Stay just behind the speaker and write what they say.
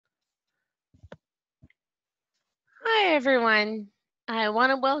Hi, everyone. I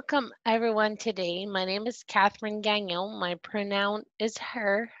want to welcome everyone today. My name is Catherine Gagnon. My pronoun is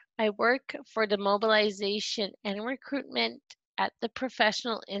her. I work for the mobilization and recruitment at the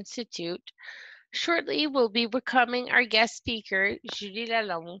Professional Institute. Shortly, we'll be welcoming our guest speaker, Julie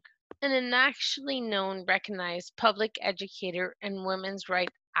Lalonde, an nationally known, recognized public educator and women's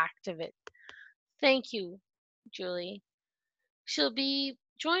rights activist. Thank you, Julie. She'll be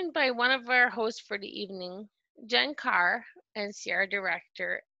joined by one of our hosts for the evening, Jen Carr, NCR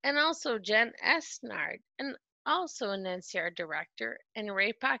director, and also Jen Esnard, and also an NCR director, and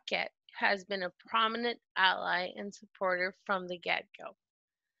Ray Paquette has been a prominent ally and supporter from the get-go.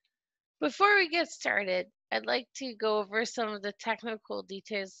 Before we get started, I'd like to go over some of the technical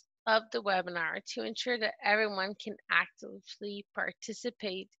details of the webinar to ensure that everyone can actively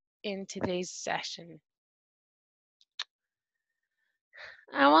participate in today's session.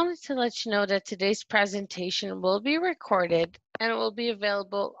 I wanted to let you know that today's presentation will be recorded and will be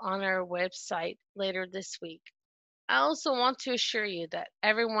available on our website later this week. I also want to assure you that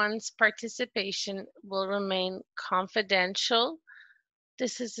everyone's participation will remain confidential.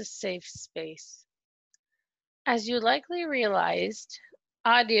 This is a safe space. As you likely realized,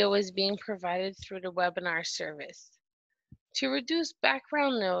 audio is being provided through the webinar service. To reduce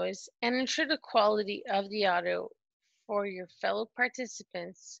background noise and ensure the quality of the audio for your fellow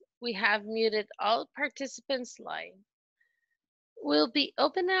participants, we have muted all participants' lines. We'll be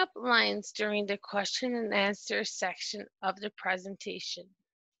opening up lines during the question and answer section of the presentation.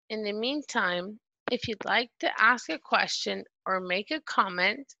 In the meantime, if you'd like to ask a question or make a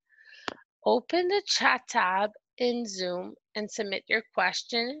comment, open the chat tab in Zoom and submit your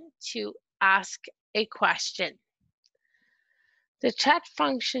question to Ask a Question. The chat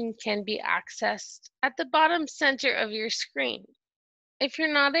function can be accessed at the bottom center of your screen. If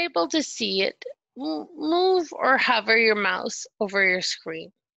you're not able to see it, move or hover your mouse over your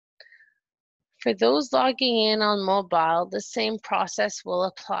screen. For those logging in on mobile, the same process will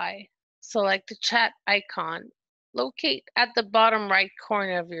apply. Select the chat icon, locate at the bottom right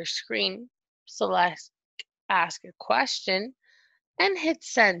corner of your screen, select Ask a Question, and hit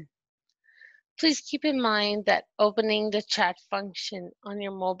Send. Please keep in mind that opening the chat function on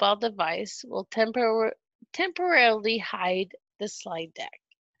your mobile device will temporarily hide the slide deck.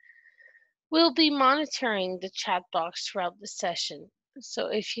 We'll be monitoring the chat box throughout the session, so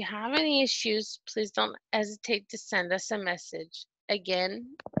if you have any issues, please don't hesitate to send us a message.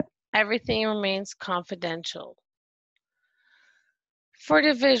 Again, everything remains confidential. For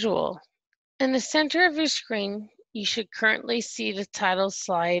the visual, in the center of your screen, you should currently see the title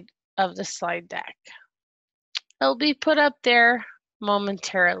slide of the slide deck. It'll be put up there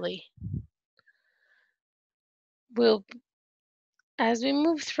momentarily. As we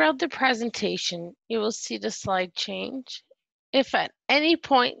move throughout the presentation, you will see the slide change. If at any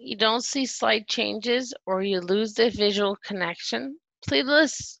point you don't see slide changes or you lose the visual connection, please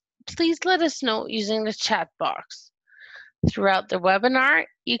let us know using the chat box. Throughout the webinar,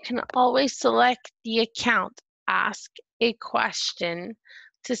 you can always select the account Ask a Question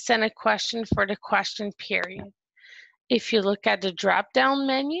to send a question for the question period. If you look at the drop-down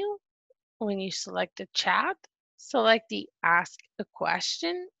menu, when you select the chat, select the Ask a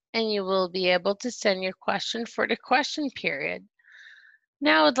Question, and you will be able to send your question for the question period.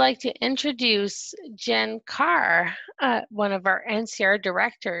 Now I'd like to introduce Jen Carr, one of our NCR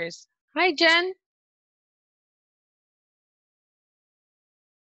directors. Hi, Jen.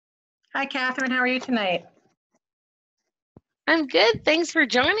 Hi, Catherine. How are you tonight? I'm good. Thanks for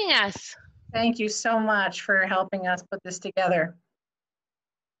joining us. Thank you so much for helping us put this together.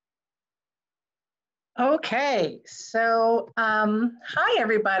 Okay, so hi,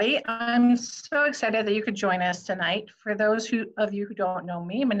 everybody. I'm so excited that you could join us tonight. For those of you who don't know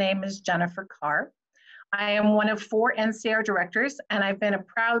me, my name is Jennifer Carr. I am one of 4 NCR directors, and I've been a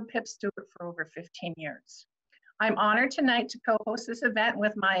proud PIP steward for over 15 years. I'm honored tonight to co-host this event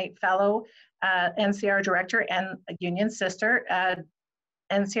with my fellow NCR director and union sister,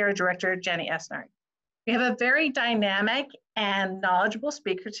 NCR director Jenny Esnard. We have a very dynamic and knowledgeable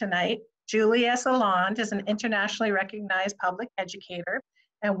speaker tonight. Julie Lalonde is an internationally recognized public educator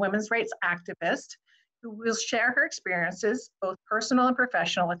and women's rights activist who will share her experiences, both personal and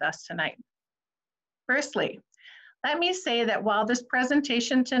professional, with us tonight. Firstly, let me say that while this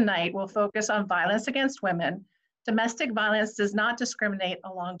presentation tonight will focus on violence against women, domestic violence does not discriminate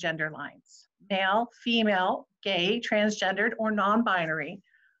along gender lines. Male, female, gay, transgendered, or non-binary,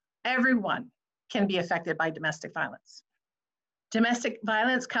 everyone can be affected by domestic violence. Domestic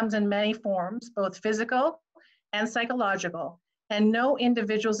violence comes in many forms, both physical and psychological, and no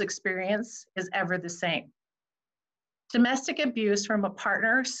individual's experience is ever the same. Domestic abuse from a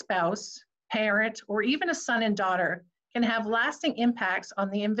partner, spouse, parent, or even a son and daughter can have lasting impacts on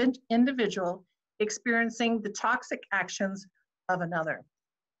the individual experiencing the toxic actions of another.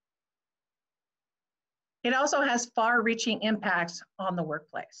 It also has far-reaching impacts on the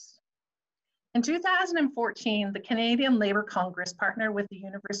workplace. In 2014, the Canadian Labour Congress partnered with the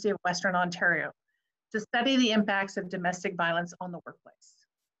University of Western Ontario to study the impacts of domestic violence on the workplace.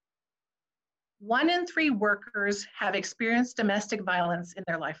 1 in 3 workers have experienced domestic violence in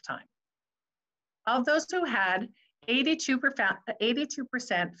their lifetime. Of those who had,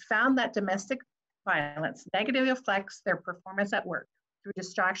 82% found that domestic violence negatively affects their performance at work through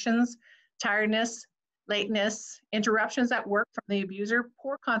distractions, tiredness, lateness, interruptions at work from the abuser,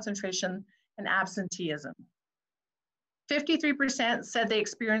 poor concentration, and absenteeism. 53% said they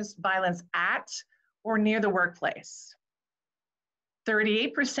experienced violence at or near the workplace.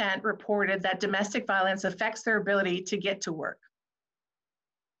 38% reported that domestic violence affects their ability to get to work.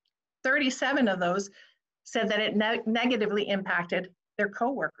 37 of those said that it negatively impacted their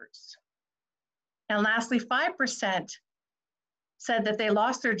coworkers. And lastly, 5% said that they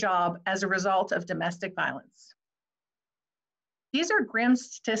lost their job as a result of domestic violence. These are grim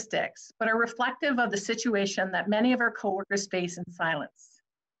statistics, but are reflective of the situation that many of our coworkers face in silence.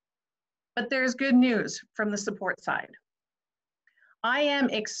 But there's good news from the support side. I am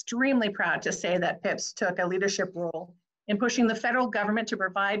extremely proud to say that PIPS took a leadership role in pushing the federal government to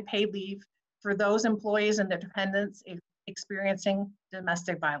provide paid leave for those employees and their dependents experiencing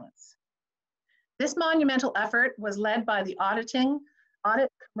domestic violence. This monumental effort was led by the Audit,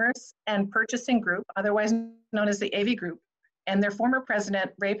 Commerce, and Purchasing Group, otherwise known as the AV Group, and their former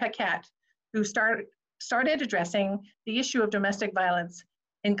president, Ray Paquette, who started addressing the issue of domestic violence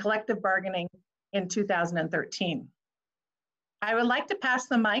in collective bargaining in 2013. I would like to pass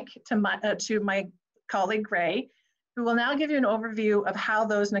the mic to my colleague, Ray, who will now give you an overview of how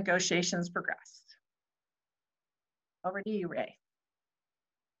those negotiations progressed. Over to you, Ray.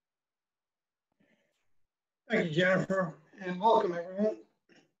 Thank you, Jennifer, and welcome, everyone.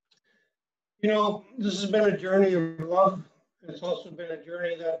 You know, this has been a journey of love. It's also been a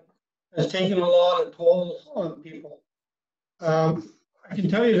journey that has taken a lot of tolls on people. I can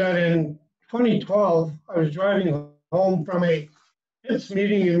tell you that in 2012, I was driving home from a PIPS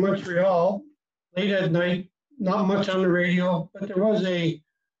meeting in Montreal, late at night, not much on the radio, but there was a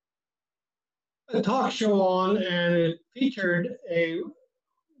talk show on, and it featured a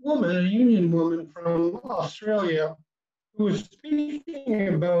woman, a union woman from Australia, who was speaking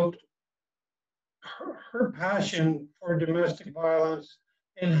about her passion for domestic violence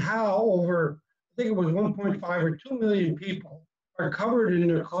and how over, I think it was 1.5 or 2 million people are covered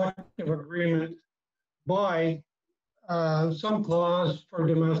in a collective agreement by some clause for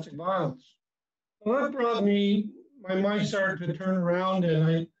domestic violence. Well, that brought me, my mind started to turn around,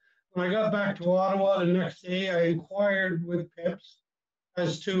 and when I got back to Ottawa the next day, I inquired with PIPS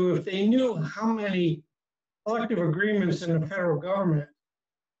as to if they knew how many collective agreements in the federal government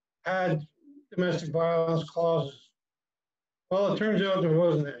had domestic violence clauses. Well, it turns out there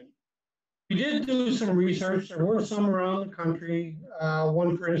wasn't any. We did do some research. There were some around the country.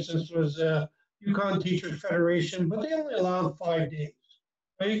 One, for instance, was Yukon Teachers Federation, but they only allowed 5 days.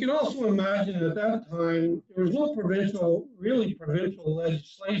 Now, you can also imagine at that time, there was no provincial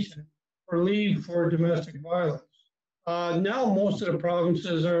legislation for leave for domestic violence. Now, most of the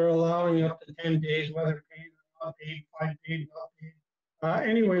provinces are allowing up to 10 days, whether paid or not paid, 5 days, not paid.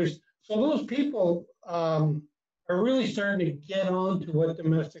 Anyways, so those people are really starting to get on to what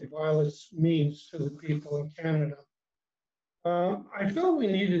domestic violence means to the people in Canada. I felt we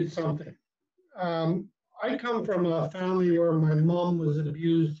needed something. I come from a family where my mom was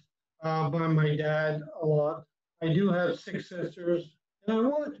abused by my dad a lot. I do have 6 sisters, and I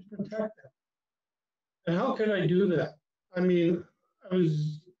wanted to protect them. And how could I do that? I mean, I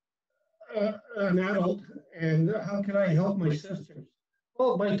was an adult, and how could I help my sisters?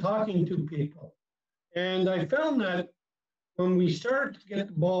 Well, by talking to people. And I found that when we started to get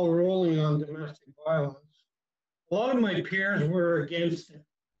the ball rolling on domestic violence, a lot of my peers were against it.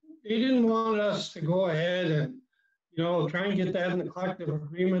 They didn't want us to go ahead and, try and get that in the collective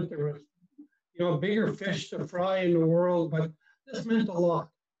agreement. There was, bigger fish to fry in the world, but this meant a lot.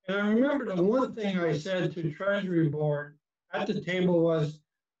 And I remember the one thing I said to Treasury Board at the table was,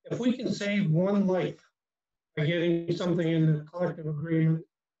 if we can save one life by getting something in the collective agreement,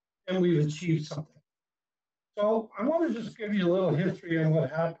 then we've achieved something. So I want to just give you a little history on what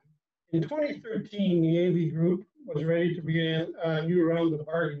happened. In 2013, the AV Group was ready to begin a new round of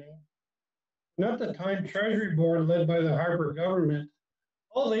bargaining. And at the time, Treasury Board, led by the Harbour government,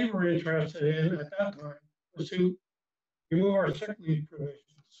 all they were interested in at that time was to remove our sick leave provisions.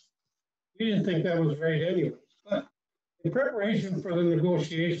 We didn't think that was right anyways, but in preparation for the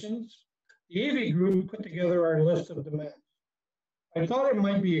negotiations, the AV group put together our list of demands. I thought it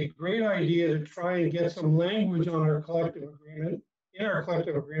might be a great idea to try and get some language on our collective agreement, in our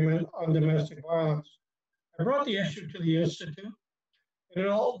collective agreement on domestic violence. I brought the issue to the Institute, and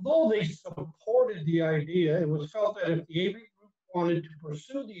although they supported the idea, it was felt that if the AV group wanted to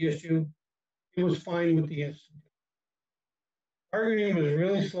pursue the issue, it was fine with the Institute. Bargaining was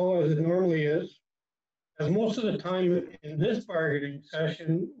really slow, as it normally is, as most of the time in this bargaining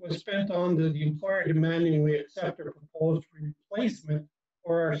session was spent on the employer demanding we accept a proposed replacement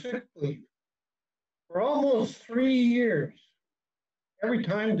for our sick leave. For almost 3 years, every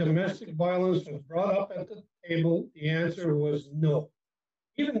time domestic violence was brought up at the table, the answer was no,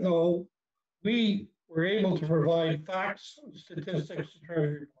 even though we were able to provide facts and statistics to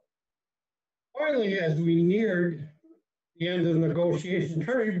Treasury. Finally, as we neared the end of the negotiation,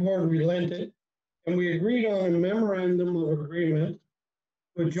 Treasury Board relented, and we agreed on a memorandum of agreement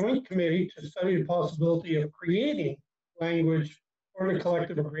to a joint committee to study the possibility of creating language for the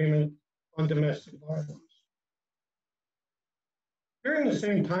collective agreement on domestic violence. During the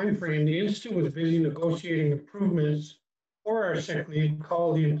same time frame, the Institute was busy negotiating improvements for our sick leave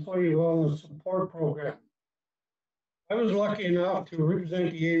called the Employee Wellness Support Program. I was lucky enough to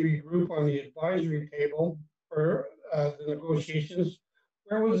represent the AV group on the advisory table for the negotiations,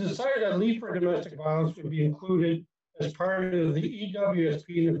 where it was decided that leave for domestic violence would be included as part of the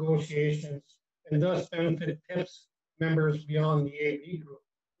EWSP negotiations and thus benefit PIPS members beyond the AV group,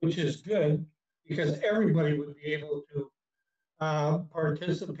 which is good because everybody would be able to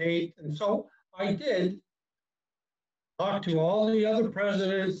participate. And so I did talk to all the other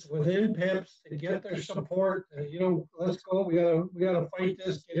presidents within PIPS to get their support. Let's go. We gotta fight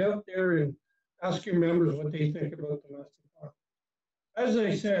this. Get out there and ask your members what they think about domestic violence. As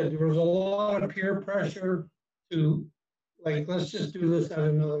I said, there was a lot of peer pressure to, like, let's just do this at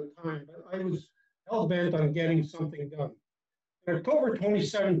another time. But I was hell bent on getting something done. In October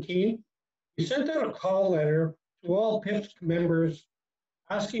 2017, we sent out a call letter to all PIPS members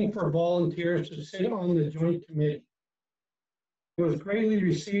asking for volunteers to sit on the joint committee. It was greatly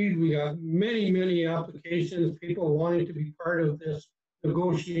received. We got many, many applications, people wanting to be part of this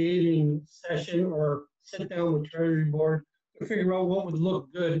negotiating session or sit down with Treasury Board to figure out what would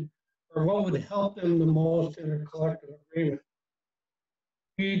look good or what would help them the most in a collective agreement.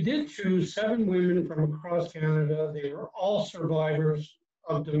 We did choose 7 women from across Canada. They were all survivors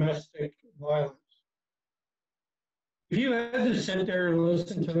of domestic violence. If you had to sit there and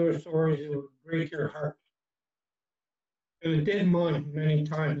listen to their stories, it would break your heart. And it did mine many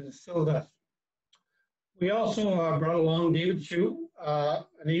times, and still does. We also brought along David Chu, an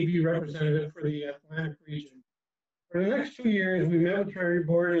AV representative for the Atlantic region. For the next 2 years, we met with Treasury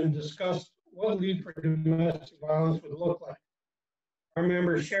Board and discussed what leave for domestic violence would look like. Our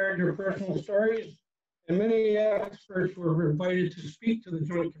members shared their personal stories, and many experts were invited to speak to the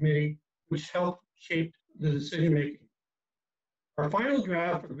Joint Committee, which helped shape the decision-making. Our final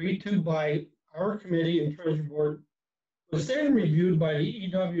draft, agreed to by our committee and Treasury Board, was then reviewed by the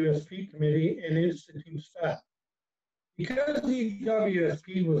EWSP committee and Institute staff. Because the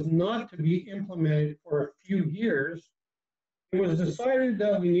EWSP was not to be implemented for a few years, it was decided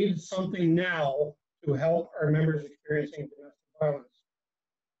that we needed something now to help our members experiencing domestic violence.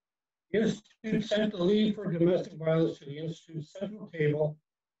 The Institute sent the leave for domestic violence to the Institute's central table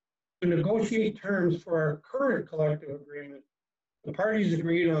to negotiate terms for our current collective agreement. The parties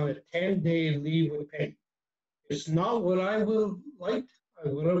agreed on a 10-day leave with pay. It's not what I would have liked. I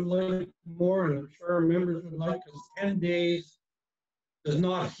would have liked more, and I'm sure our members would like, because 10 days does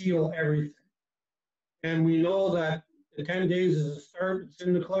not heal everything. And we know that the 10 days is a start. It's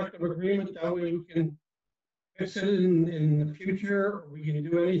in the collective agreement. That way we can fix it in the future. We can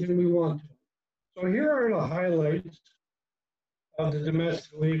do anything we want to. So here are the highlights of the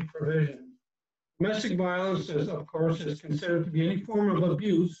domestic leave provision. Domestic violence, of course, is considered to be any form of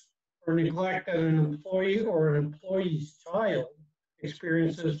abuse or neglect that an employee or an employee's child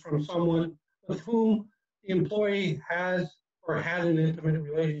experiences from someone with whom the employee has or had an intimate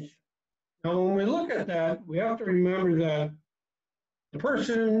relationship. Now, when we look at that, we have to remember that the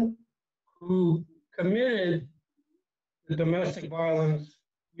person who committed the domestic violence,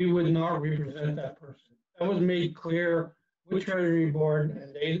 we would not represent that person. That was made clear with Treasury Board,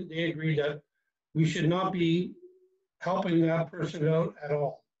 and they agreed that we should not be helping that person out at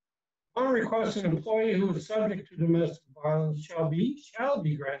all. On request, an employee who is subject to domestic violence shall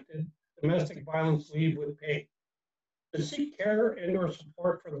be granted domestic violence leave with pay to seek care and or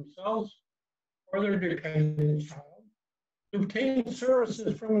support for themselves or their dependent child, To obtain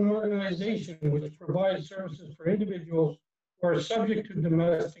services from an organization which provides services for individuals who are subject to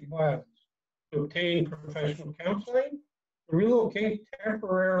domestic violence, to obtain professional counseling, to relocate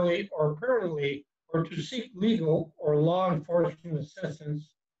temporarily or permanently, or to seek legal or law enforcement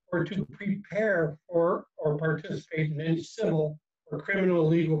assistance, or to prepare for or participate in any civil or criminal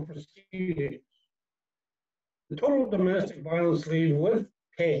legal proceedings. The total domestic violence leave with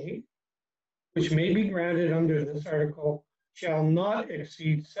pay, which may be granted under this article, shall not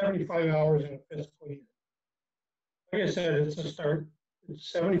exceed 75 hours in a fiscal year. Like I said, it's a start.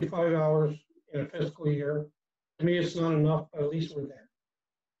 It's 75 hours in a fiscal year. To me, it's not enough, but at least we're there.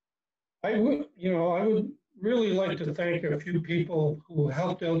 I would really like to thank a few people who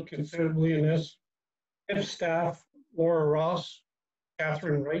helped out considerably in this. PIPSC staff, Laura Ross,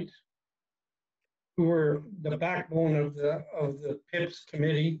 Catherine Wright, who were the backbone of the PIPSC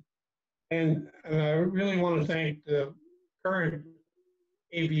committee. And I really want to thank the current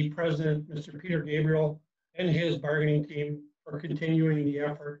AV president, Mr. Peter Gabriel, and his bargaining team for continuing the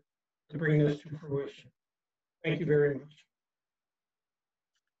effort to bring this to fruition. Thank you very much.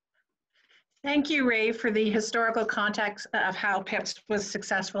 Thank you, Ray, for the historical context of how PIPSC was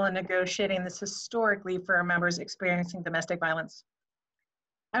successful in negotiating this historically for our members experiencing domestic violence.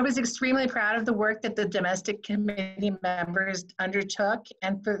 I was extremely proud of the work that the domestic committee members undertook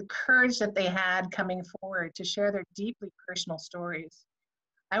and for the courage that they had coming forward to share their deeply personal stories.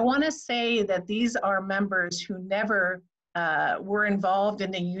 I want to say that these are members who never were involved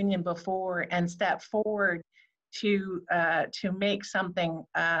in the union before and stepped forward to make something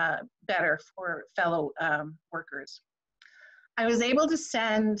better for fellow workers. I was able to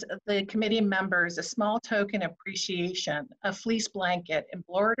send the committee members a small token appreciation, a fleece blanket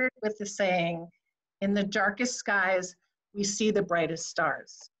embroidered with the saying, "In the darkest skies, we see the brightest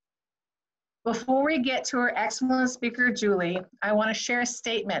stars." Before we get to our excellent speaker, Julie, I want to share a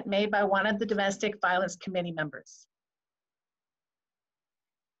statement made by one of the Domestic Violence Committee members.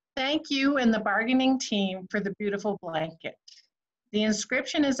 Thank you and the bargaining team for the beautiful blanket. The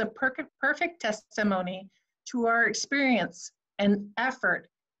inscription is a perfect testimony to our experience and effort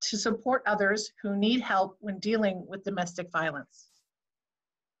to support others who need help when dealing with domestic violence.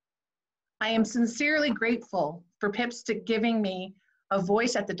 I am sincerely grateful for PIPSC giving me a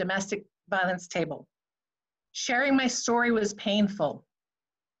voice at the domestic violence table. Sharing my story was painful.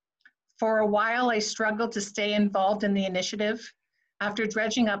 For a while, I struggled to stay involved in the initiative after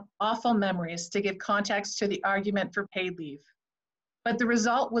dredging up awful memories to give context to the argument for paid leave. But the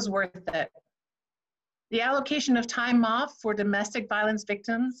result was worth it. The allocation of time off for domestic violence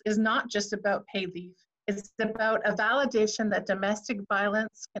victims is not just about paid leave. It's about a validation that domestic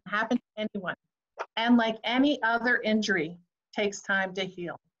violence can happen to anyone, and like any other injury, takes time to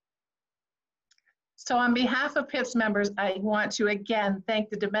heal. So on behalf of PIPSC members, I want to again thank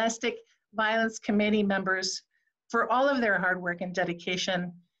the Domestic Violence Committee members for all of their hard work and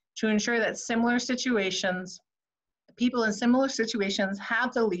dedication to ensure that people in similar situations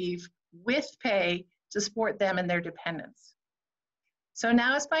have the leave with pay to support them and their dependents. So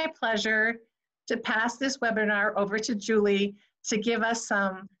now it's my pleasure to pass this webinar over to Julie to give us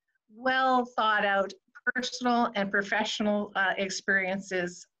some well thought out personal and professional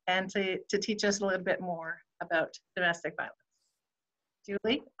experiences and to teach us a little bit more about domestic violence.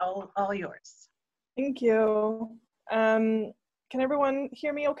 Julie, all yours. Thank you. Can everyone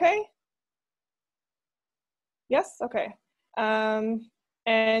hear me okay? Yes, okay.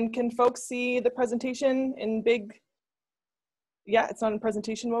 And can folks see the presentation in big? Yeah, it's not in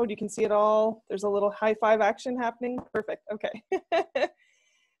presentation mode. You can see it all. There's a little high five action happening. Perfect, okay.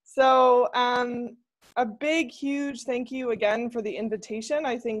 So a big, huge thank you again for the invitation.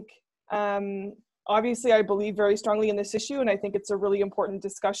 I think, obviously I believe very strongly in this issue and I think it's a really important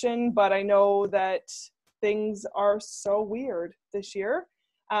discussion, but I know that things are so weird this year.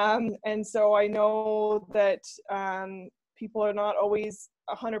 And so I know that people are not always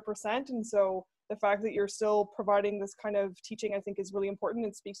 100%. And so the fact that you're still providing this kind of teaching, I think is really important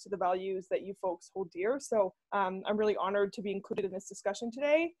and speaks to the values that you folks hold dear. So I'm really honored to be included in this discussion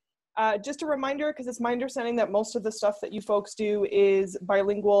today. Just a reminder, because it's my understanding that most of the stuff that you folks do is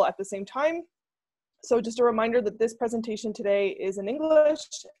bilingual at the same time. So just a reminder that this presentation today is in English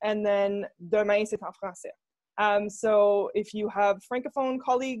and then demain c'est en français. So if you have Francophone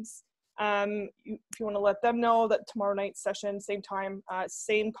colleagues, if you want to let them know that tomorrow night's session, same time,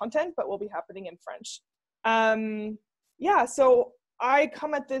 same content, but will be happening in French. Yeah, so I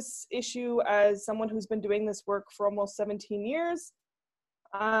come at this issue as someone who's been doing this work for almost 17 years.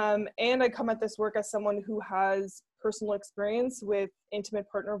 And I come at this work as someone who has personal experience with intimate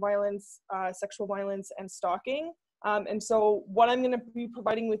partner violence, sexual violence, and stalking. And so what I'm going to be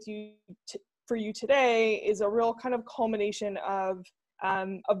providing with you for you today is a real kind of culmination of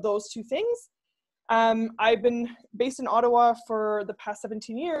those two things. I've been based in Ottawa for the past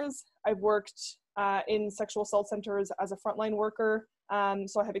 17 years. I've worked in sexual assault centers as a frontline worker.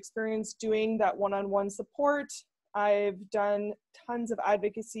 So I have experience doing that one-on-one support. I've done tons of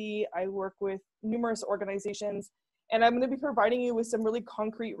advocacy. I work with numerous organizations, and I'm going to be providing you with some really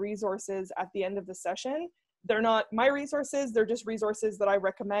concrete resources at the end of the session. They're not my resources, they're just resources that I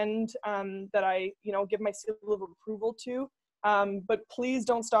recommend, that I, give my seal of approval to. But please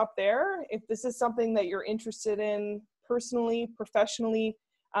don't stop there. If this is something that you're interested in personally, professionally,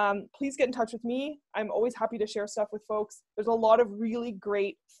 please get in touch with me. I'm always happy to share stuff with folks. There's a lot of really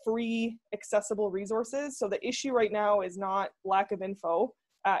great free accessible resources. So the issue right now is not lack of info.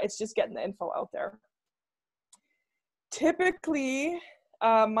 It's just getting the info out there. Typically,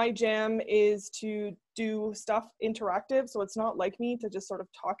 my jam is to do stuff interactive. So it's not like me to just sort of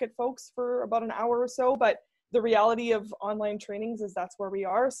talk at folks for about an hour or so, but the reality of online trainings is that's where we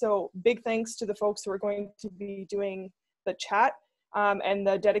are. So big thanks to the folks who are going to be doing the chat and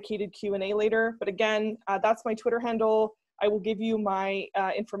the dedicated Q&A later. But again, that's my Twitter handle. I will give you my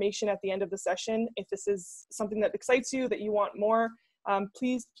information at the end of the session. If this is something that excites you, that you want more,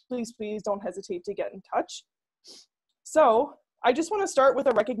 please, please, please don't hesitate to get in touch. So I just want to start with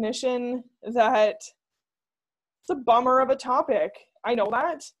a recognition that it's a bummer of a topic. I know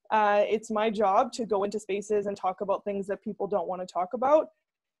that. It's my job to go into spaces and talk about things that people don't want to talk about.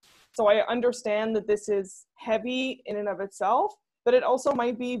 So I understand that this is heavy in and of itself, but it also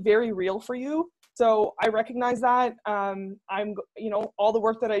might be very real for you. So I recognize that. All the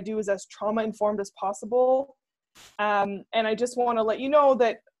work that I do is as trauma informed as possible. And I just want to let you know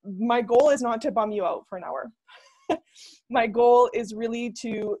that my goal is not to bum you out for an hour. My goal is really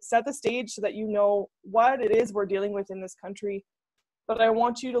to set the stage so that you know what it is we're dealing with in this country. But I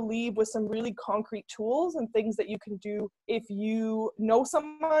want you to leave with some really concrete tools and things that you can do if you know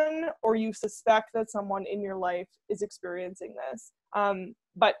someone or you suspect that someone in your life is experiencing this.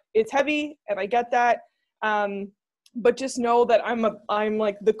 But it's heavy, and I get that. But just know that I'm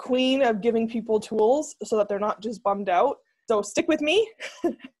like the queen of giving people tools so that they're not just bummed out. So stick with me.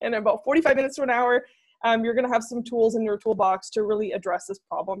 In about 45 minutes to an hour, you're going to have some tools in your toolbox to really address this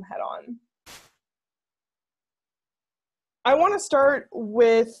problem head on. I want to start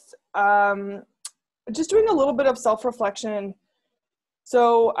with just doing a little bit of self-reflection.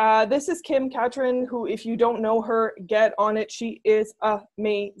 So this is Kim Catron, who, if you don't know her, get on it. She is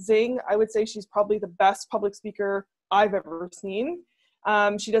amazing. I would say she's probably the best public speaker I've ever seen.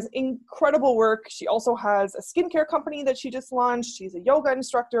 She does incredible work. She also has a skincare company that she just launched. She's a yoga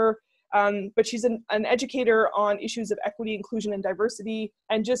instructor, but she's an educator on issues of equity, inclusion, and diversity,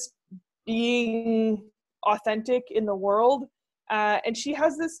 and just being authentic in the world. And she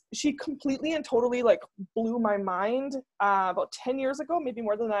has this, she completely and totally like blew my mind about 10 years ago, maybe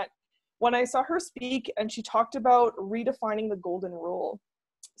more than that, when I saw her speak and she talked about redefining the golden rule.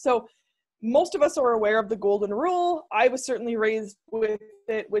 So most of us are aware of the golden rule. I was certainly raised with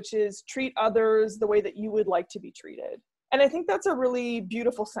it, which is treat others the way that you would like to be treated. And I think that's a really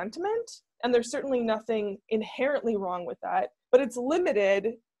beautiful sentiment. And there's certainly nothing inherently wrong with that, but it's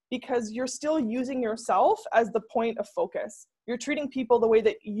limited because you're still using yourself as the point of focus. You're treating people the way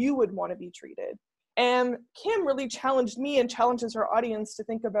that you would want to be treated. And Kim really challenged me and challenges her audience to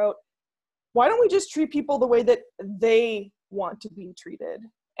think about, why don't we just treat people the way that they want to be treated?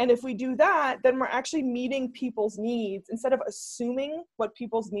 And if we do that, then we're actually meeting people's needs instead of assuming what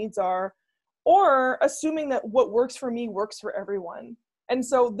people's needs are, or assuming that what works for me works for everyone. And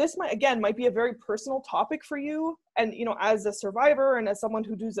so this might be a very personal topic for you. And, as a survivor and as someone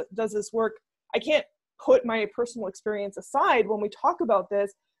who does this work, I can't put my personal experience aside when we talk about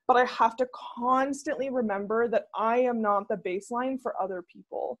this, but I have to constantly remember that I am not the baseline for other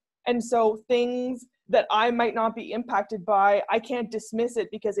people. And so things that I might not be impacted by, I can't dismiss it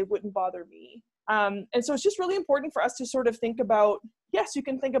because it wouldn't bother me. And so it's just really important for us to sort of think about, yes, you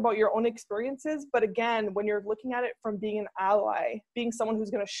can think about your own experiences, but again, when you're looking at it from being an ally, being someone who's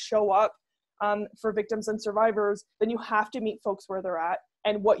going to show up for victims and survivors, then you have to meet folks where they're at.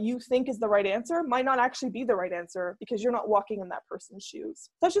 And what you think is the right answer might not actually be the right answer because you're not walking in that person's shoes.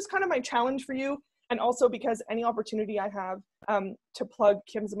 That's just kind of my challenge for you. And also because any opportunity I have to plug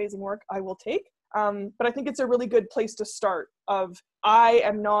Kim's amazing work, I will take. But I think it's a really good place to start of, I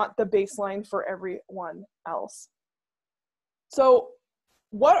am not the baseline for everyone else. So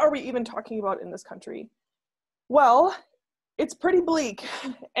what are we even talking about in this country? Well, it's pretty bleak.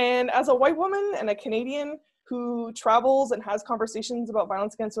 And as a white woman and a Canadian who travels and has conversations about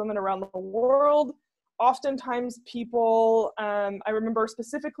violence against women around the world, oftentimes people, I remember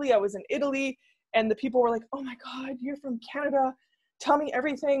specifically I was in Italy and the people were like, oh my God, you're from Canada. Tell me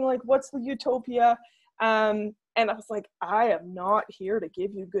everything, like what's the utopia? And I was like, I am not here to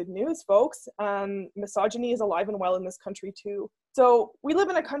give you good news, folks. Misogyny is alive and well in this country too. So we live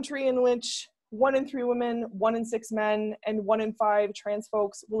in a country in which 1 in 3 women, 1 in 6 men, and 1 in 5 trans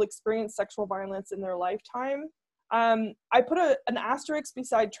folks will experience sexual violence in their lifetime. I put an asterisk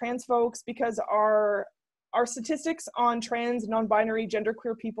beside trans folks because our statistics on trans, non-binary,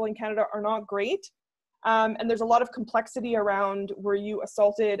 genderqueer people in Canada are not great. And there's a lot of complexity around, were you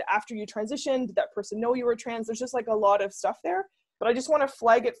assaulted after you transitioned? Did that person know you were trans? There's just like a lot of stuff there. But I just want to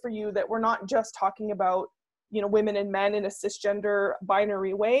flag it for you that we're not just talking about, you know, women and men in a cisgender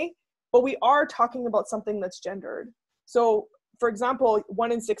binary way, but we are talking about something that's gendered. So for example,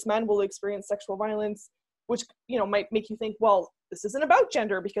 1 in 6 men will experience sexual violence, which, you know, might make you think, well, this isn't about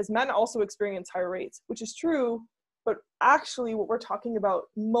gender because men also experience higher rates, which is true. But actually what we're talking about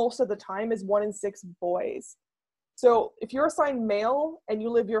most of the time is 1 in 6 boys. So if you're assigned male and you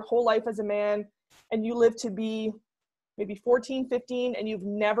live your whole life as a man and you live to be maybe 14, 15, and you've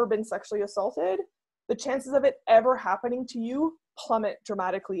never been sexually assaulted, the chances of it ever happening to you plummet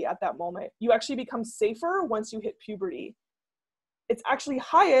dramatically at that moment. You actually become safer once you hit puberty. It's actually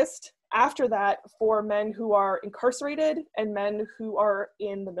highest after that for men who are incarcerated and men who are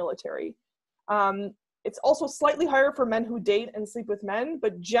in the military. It's also slightly higher for men who date and sleep with men,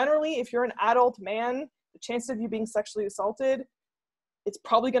 but generally, if you're an adult man, the chance of you being sexually assaulted, it's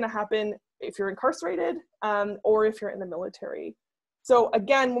probably going to happen if you're incarcerated or if you're in the military. So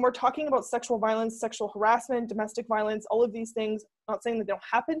again, when we're talking about sexual violence, sexual harassment, domestic violence, all of these things, I'm not saying that they don't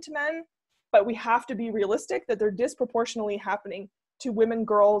happen to men, but we have to be realistic that they're disproportionately happening to women,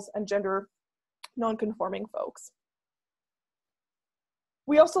 girls, and gender non-conforming folks.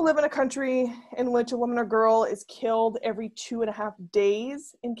 We also live in a country in which a woman or girl is killed every 2.5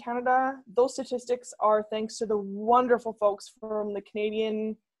 days in Canada. Those statistics are thanks to the wonderful folks from the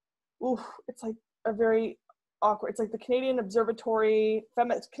Canadian, it's like a very awkward, it's like the Canadian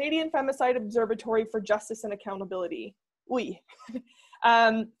Canadian Femicide Observatory for Justice and Accountability.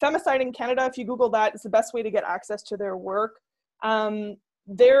 Femicide in Canada, if you Google that, it's the best way to get access to their work.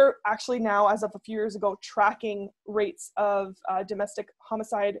 They're actually now, as of a few years ago, tracking rates of domestic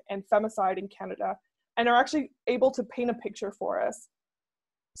homicide and femicide in Canada, and are actually able to paint a picture for us.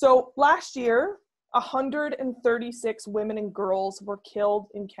 So last year, 136 women and girls were killed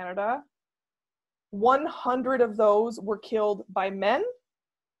in Canada. 100 of those were killed by men.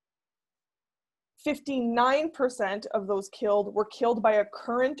 59% of those killed were killed by a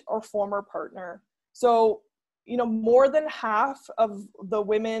current or former partner. So, you know, more than half of the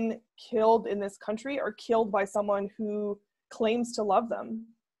women killed in this country are killed by someone who claims to love them.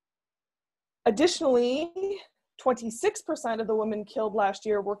 Additionally, 26% of the women killed last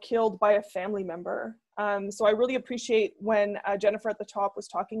year were killed by a family member. So I really appreciate when Jennifer at the top was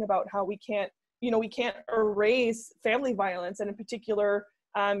talking about how we can't erase family violence, and in particular,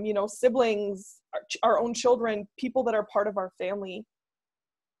 siblings, our own children, people that are part of our family.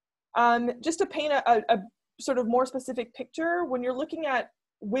 Just to paint a sort of more specific picture, when you're looking at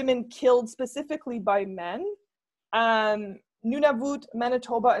women killed specifically by men, Nunavut,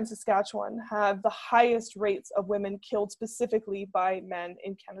 Manitoba, and Saskatchewan have the highest rates of women killed specifically by men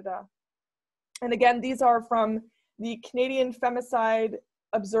in Canada. And again, these are from the Canadian Femicide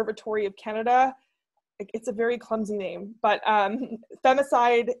Observatory of Canada. It's a very clumsy name, but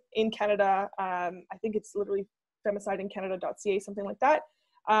femicide in Canada, I think it's literally femicideincanada.ca, something like that.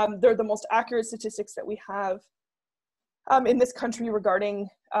 They're the most accurate statistics that we have in this country regarding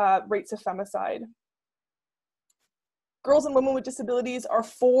rates of femicide. Girls and women with disabilities are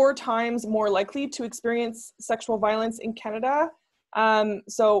 4 times more likely to experience sexual violence in Canada.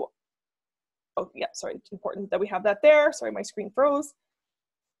 It's important that we have that there. Sorry, my screen froze.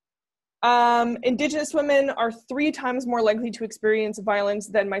 Indigenous women are 3 times more likely to experience violence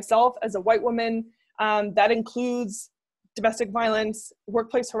than myself as a white woman. That includes domestic violence,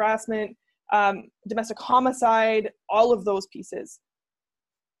 workplace harassment, domestic homicide, all of those pieces.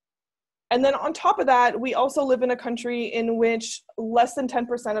 And then on top of that, we also live in a country in which less than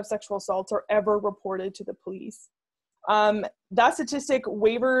 10% of sexual assaults are ever reported to the police. That statistic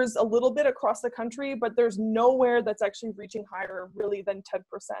wavers a little bit across the country, but there's nowhere that's actually reaching higher really than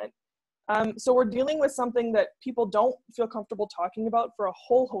 10%. So we're dealing with something that people don't feel comfortable talking about for a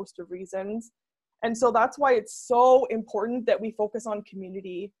whole host of reasons. And so that's why it's so important that we focus on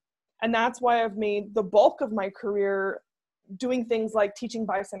community. And that's why I've made the bulk of my career doing things like teaching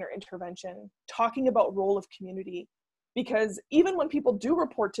by-center intervention, talking about role of community. Because even when people do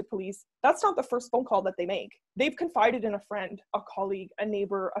report to police, that's not the first phone call that they make. They've confided in a friend, a colleague, a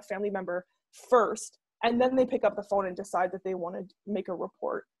neighbor, a family member first, and then they pick up the phone and decide that they want to make a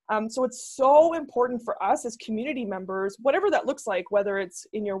report. So it's so important for us as community members, whatever that looks like, whether it's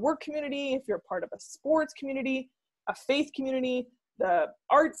in your work community, if you're part of a sports community, a faith community, the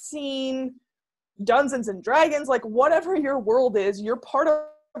art scene, Dungeons and Dragons, like whatever your world is, you're part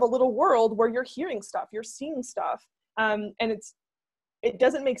of a little world where you're hearing stuff, you're seeing stuff. And it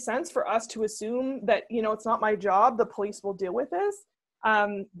doesn't make sense for us to assume that, you know, it's not my job, the police will deal with this,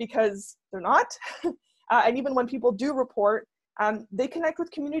 because they're not. And even when people do report, they connect with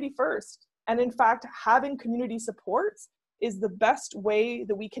community first. And in fact, having community supports is the best way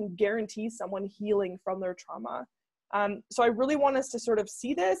that we can guarantee someone healing from their trauma. So I really want us to sort of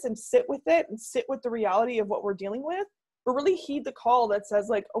see this and sit with it and sit with the reality of what we're dealing with, but really heed the call that says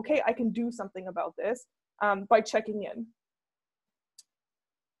like, okay, I can do something about this by checking in.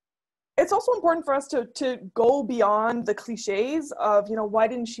 It's also important for us to go beyond the cliches of, you know, why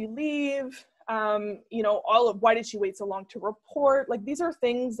didn't she leave? You know, all of why did she wait so long to report? Like, these are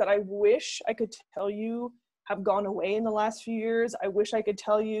things that I wish I could tell you have gone away in the last few years. I wish I could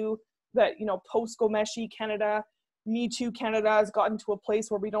tell you that, you know, post-Gomeshi Canada, Me Too Canada has gotten to a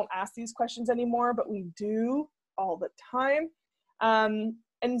place where we don't ask these questions anymore, but we do all the time.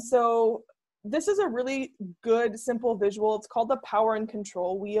 And so this is a really good, simple visual. It's called the power and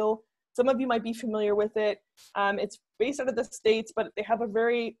control wheel. Some of you might be familiar with it. It's based out of the States, but they have a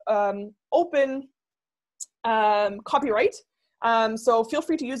very open copyright. So feel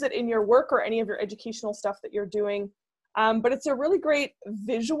free to use it in your work or any of your educational stuff that you're doing. But it's a really great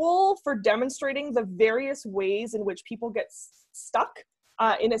visual for demonstrating the various ways in which people get stuck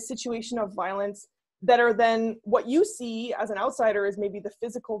in a situation of violence that are then what you see as an outsider is maybe the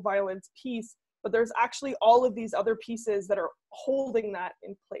physical violence piece, but there's actually all of these other pieces that are holding that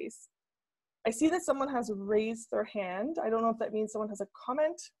in place. I see that someone has raised their hand. I don't know if that means someone has a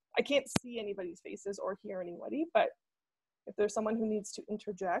comment. I can't see anybody's faces or hear anybody, but if there's someone who needs to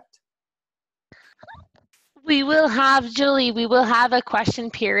interject. We will have, Julie, we will have a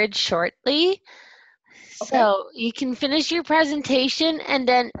question period shortly. Okay. So you can finish your presentation, and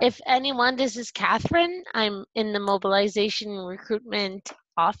then if anyone, this is Catherine, I'm in the mobilization and recruitment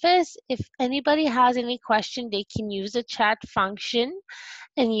office. If anybody has any question, they can use the chat function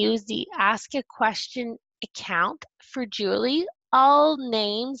and use the ask a question account for Julie. All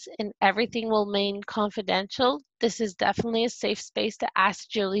names and everything will remain confidential. This is definitely a safe space to ask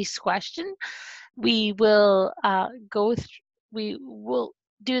Julie's question. We will we will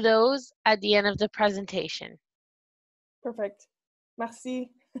do those at the end of the presentation. Perfect. Merci.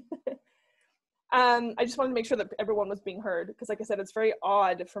 I just wanted to make sure that everyone was being heard, because like I said, it's very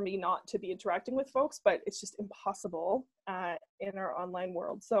odd for me not to be interacting with folks, but it's just impossible in our online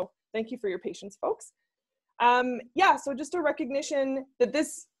world. So thank you for your patience, folks. Yeah, so just a recognition that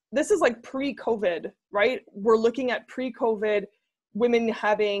this is like pre-COVID, right? We're looking at pre-COVID women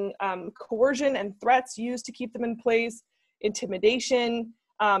having coercion and threats used to keep them in place, intimidation,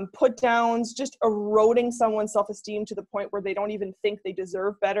 put downs, just eroding someone's self-esteem to the point where they don't even think they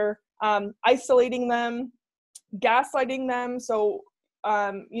deserve better, isolating them, gaslighting them. So,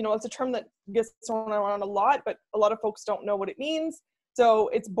 you know, it's a term that gets thrown around a lot, but a lot of folks don't know what it means. So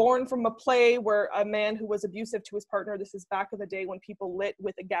it's born from a play where a man who was abusive to his partner, this is back in the day when people lit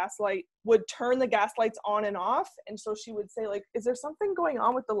with a gaslight, would turn the gaslights on and off. And so she would say, like, is there something going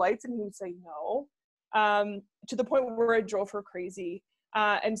on with the lights? And he would say, no, to the point where it drove her crazy.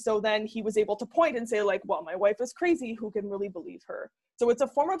 And so then he was able to point and say, like, well, my wife is crazy. Who can really believe her? So it's a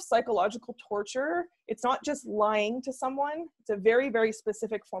form of psychological torture. It's not just lying to someone. It's a very, very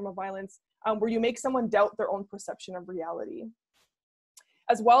specific form of violence where you make someone doubt their own perception of reality.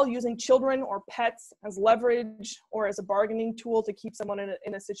 As well, using children or pets as leverage or as a bargaining tool to keep someone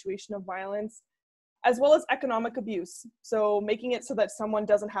in a situation of violence, as well as economic abuse. So making it so that someone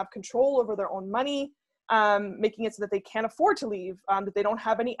doesn't have control over their own money, making it so that they can't afford to leave, that they don't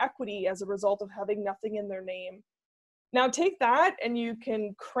have any equity as a result of having nothing in their name. Now take that and you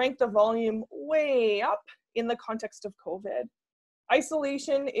can crank the volume way up in the context of COVID.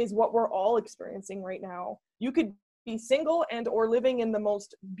 Isolation is what we're all experiencing right now. You could be single and or living in the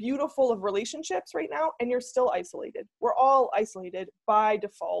most beautiful of relationships right now, and you're still isolated. We're all isolated by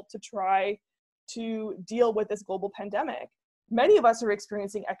default to try to deal with this global pandemic. Many of us are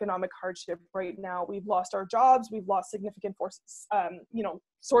experiencing economic hardship right now. We've lost our jobs. We've lost significant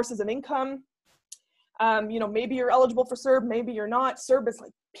sources of income. Maybe you're eligible for CERB, maybe you're not. CERB is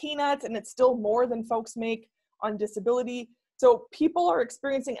like peanuts, and it's still more than folks make on disability. So people are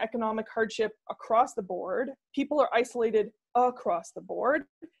experiencing economic hardship across the board. People are isolated across the board.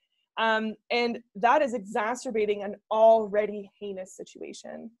 And that is exacerbating an already heinous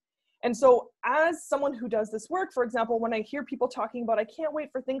situation. And so as someone who does this work, for example, when I hear people talking about, I can't wait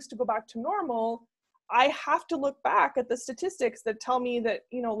for things to go back to normal, I have to look back at the statistics that tell me that,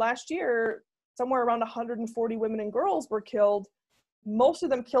 you know, last year, somewhere around 140 women and girls were killed, most of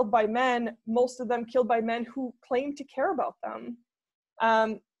them killed by men, most of them killed by men who claim to care about them.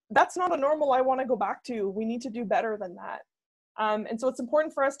 That's not a normal I want to go back to. We need to do better than that. And so it's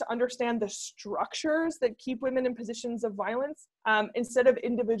important for us to understand the structures that keep women in positions of violence, instead of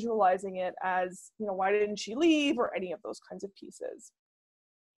individualizing it as, you know, why didn't she leave, or any of those kinds of pieces.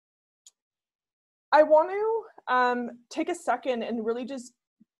 I want to take a second and really just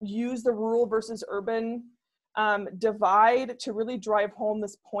use the rural versus urban divide to really drive home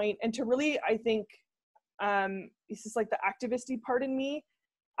this point, and to really, I think, this is like the activist-y part in me.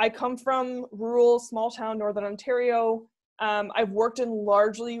 I come from rural, small town, Northern Ontario. I've worked in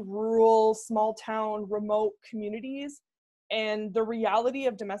largely rural, small town, remote communities, and the reality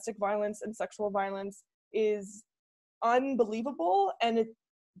of domestic violence and sexual violence is unbelievable, and it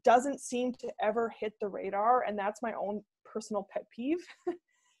doesn't seem to ever hit the radar. And that's my own personal pet peeve.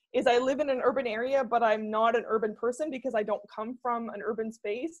 Is I live in an urban area, but I'm not an urban person because I don't come from an urban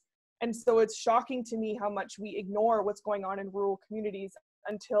space. And so it's shocking to me how much we ignore what's going on in rural communities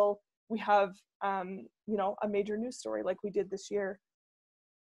until we have, you know, a major news story like we did this year.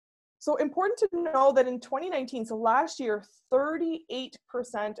 So important to know that in 2019, so last year, 38%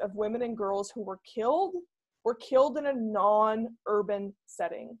 of women and girls who were killed in a non-urban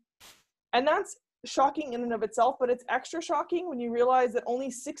setting. And that's shocking in and of itself, but it's extra shocking when you realize that only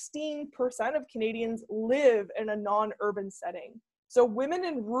 16% of Canadians live in a non-urban setting. So women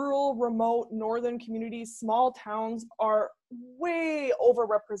in rural, remote, northern communities, small towns are way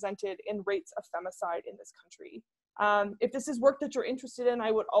overrepresented in rates of femicide in this country. If this is work that you're interested in,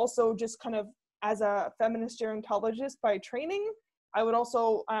 I would also just kind of, as a feminist gerontologist by training, I would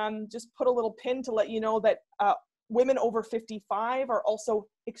also just put a little pin to let you know that women over 55 are also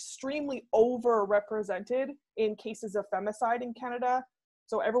extremely overrepresented in cases of femicide in Canada.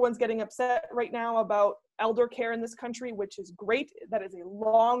 So everyone's getting upset right now about elder care in this country, which is great. That is a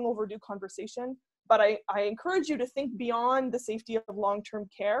long overdue conversation. But I encourage you to think beyond the safety of long-term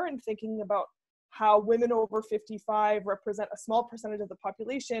care and thinking about how women over 55 represent a small percentage of the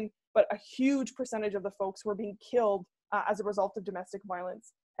population, but a huge percentage of the folks who are being killed as a result of domestic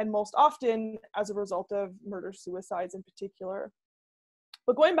violence, and most often as a result of murder-suicides in particular.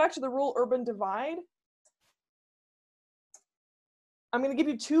 But going back to the rural-urban divide, I'm going to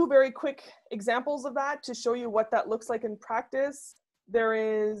give you two very quick examples of that to show you what that looks like in practice. There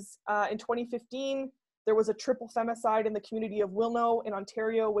is, in 2015, there was a triple femicide in the community of Wilno in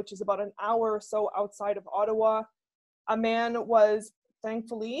Ontario, which is about an hour or so outside of Ottawa. A man was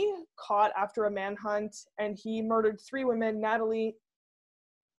thankfully caught after a manhunt, and he murdered three women, Natalie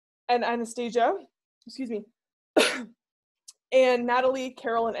and Anastasia, excuse me, and Natalie,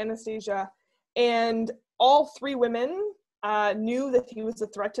 Carol, and Anastasia. And all three women knew that he was a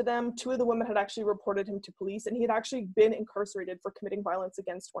threat to them. Two of the women had actually reported him to police, and he had actually been incarcerated for committing violence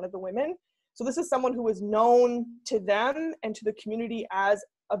against one of the women. So this is someone who was known to them and to the community as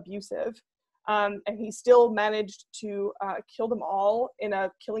abusive. And he still managed to kill them all in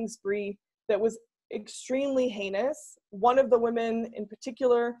a killing spree that was extremely heinous. One of the women in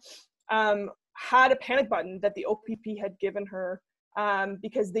particular had a panic button that the OPP had given her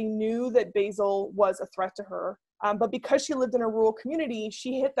because they knew that Basil was a threat to her. But because she lived in a rural community,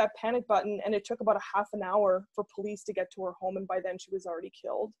 she hit that panic button, and it took about a half an hour for police to get to her home, and by then she was already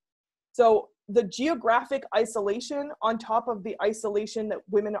killed. So the geographic isolation on top of the isolation that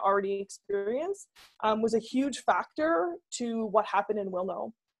women already experienced was a huge factor to what happened in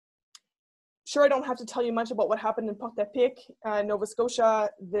Wilno. Sure, I don't have to tell you much about what happened in Portapique, Nova Scotia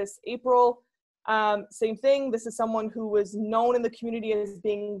this April. Same thing, this is someone who was known in the community as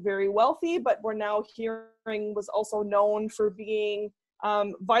being very wealthy, but we're now hearing was also known for being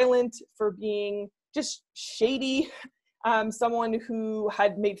violent, for being just shady. Someone who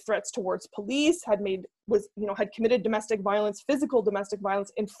had made threats towards police, had committed domestic violence, physical domestic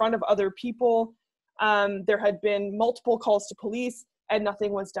violence in front of other people. There had been multiple calls to police and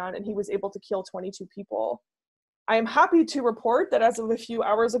nothing was done, and he was able to kill 22 people. I am happy to report that as of a few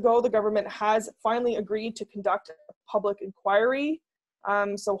hours ago, the government has finally agreed to conduct a public inquiry.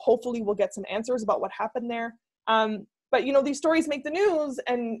 So hopefully we'll get some answers about what happened there. But you know, these stories make the news,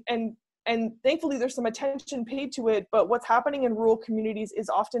 and thankfully there's some attention paid to it, but what's happening in rural communities is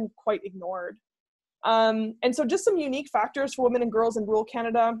often quite ignored. And so just some unique factors for women and girls in rural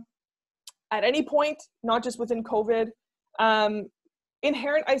Canada at any point, not just within COVID.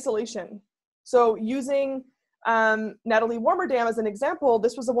 Inherent isolation. So using Natalie Warmerdam as an example,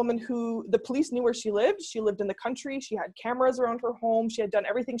 this was a woman who the police knew where she lived. She lived in the country. She had cameras around her home. She had done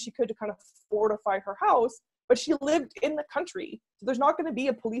everything she could to kind of fortify her house, but she lived in the country. So there's not going to be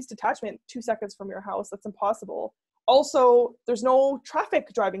a police detachment 2 seconds from your house. That's impossible. Also, there's no traffic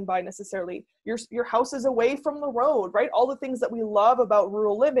driving by necessarily. Your house is away from the road, right? All the things that we love about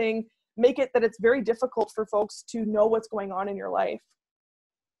rural living make it that it's very difficult for folks to know what's going on in your life.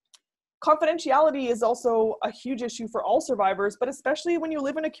 Confidentiality is also a huge issue for all survivors, but especially when you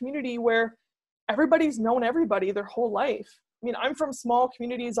live in a community where everybody's known everybody their whole life. I mean, I'm from small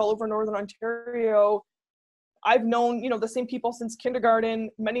communities all over Northern Ontario. I've known, the same people since kindergarten.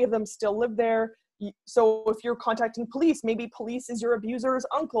 Many of them still live there. So if you're contacting police, maybe police is your abuser's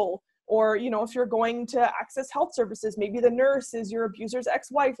uncle, or, if you're going to access health services, maybe the nurse is your abuser's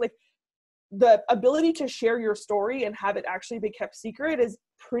ex-wife. Like, the ability to share your story and have it actually be kept secret is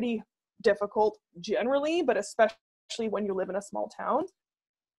pretty difficult generally, but especially when you live in a small town.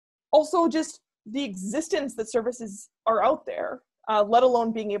 Also, just the existence that services are out there, let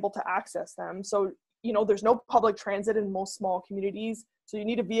alone being able to access them. So, there's no public transit in most small communities. So you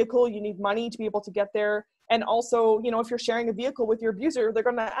need a vehicle, you need money to be able to get there. And also, if you're sharing a vehicle with your abuser, they're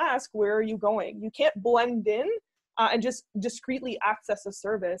going to ask, where are you going? You can't blend in and just discreetly access a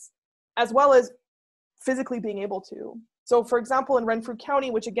service, as well as physically being able to. So for example, in Renfrew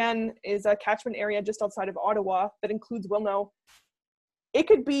County, which again is a catchment area just outside of Ottawa that includes Wilno, it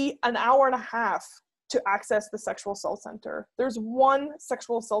could be an hour and a half to access the sexual assault center. There's one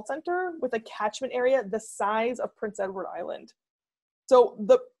sexual assault center with a catchment area the size of Prince Edward Island. So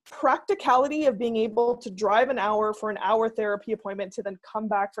the practicality of being able to drive an hour for an hour therapy appointment to then come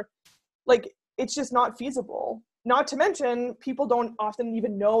back for, it's just not feasible. Not to mention, people don't often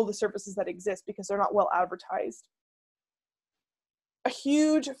even know the services that exist because they're not well advertised. A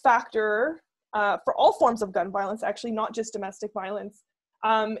huge factor for all forms of gun violence, actually not just domestic violence,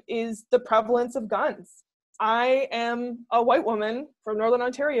 is the prevalence of guns. I am a white woman from Northern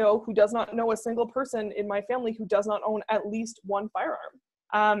Ontario who does not know a single person in my family who does not own at least one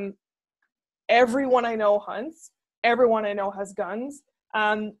firearm. Everyone I know hunts. Everyone I know has guns.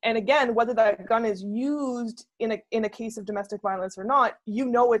 And again, whether that gun is used in a case of domestic violence or not,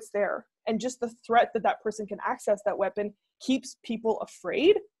 it's there. And just the threat that person can access that weapon keeps people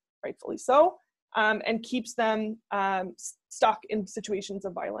afraid, rightfully so, and keeps them stuck in situations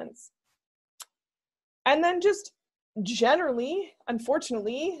of violence. And then just generally,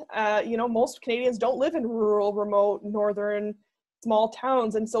 unfortunately, most Canadians don't live in rural, remote, northern, small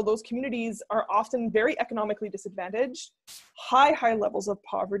towns. And so those communities are often very economically disadvantaged, high levels of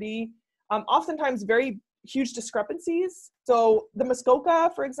poverty, oftentimes very huge discrepancies. So the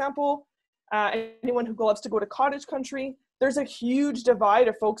Muskoka, for example, anyone who loves to go to cottage country, there's a huge divide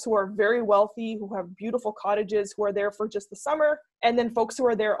of folks who are very wealthy, who have beautiful cottages, who are there for just the summer, and then folks who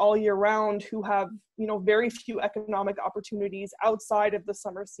are there all year round who have, very few economic opportunities outside of the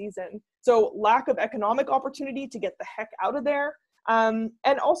summer season. So lack of economic opportunity to get the heck out of there. And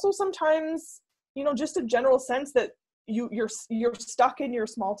also sometimes, just a general sense that you're stuck in your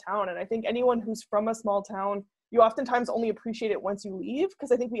small town. And I think anyone who's from a small town, you oftentimes only appreciate it once you leave,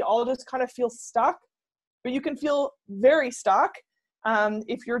 because I think we all just kind of feel stuck. But you can feel very stuck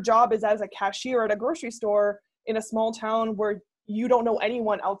if your job is as a cashier at a grocery store in a small town where you don't know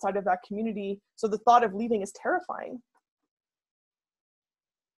anyone outside of that community. So the thought of leaving is terrifying.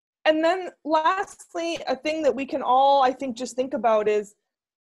 And then lastly, a thing that we can all, I think, just think about is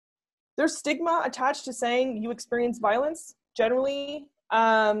there's stigma attached to saying you experience violence generally.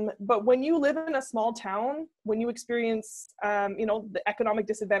 But when you live in a small town, when you experience, the economic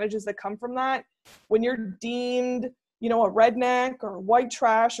disadvantages that come from that, when you're deemed, a redneck or white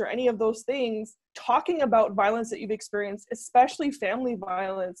trash or any of those things, talking about violence that you've experienced, especially family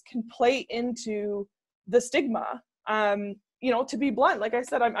violence, can play into the stigma. To be blunt, like I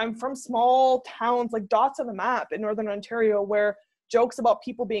said, I'm from small towns, like dots on the map in Northern Ontario, where jokes about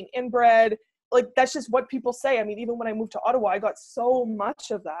people being inbred, that's just what people say. I mean, even when I moved to Ottawa, I got so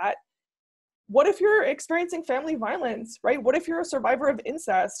much of that. What if you're experiencing family violence, right? What if you're a survivor of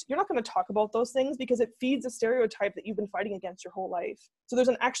incest? You're not going to talk about those things because it feeds a stereotype that you've been fighting against your whole life. So there's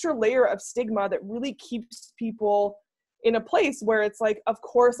an extra layer of stigma that really keeps people in a place where it's like, of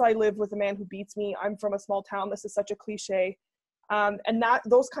course I live with a man who beats me. I'm from a small town. This is such a cliche. And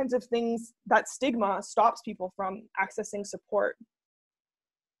those kinds of things, that stigma stops people from accessing support.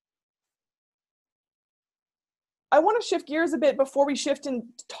 I want to shift gears a bit before we shift and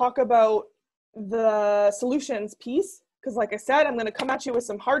talk about the solutions piece, because like I said, I'm going to come at you with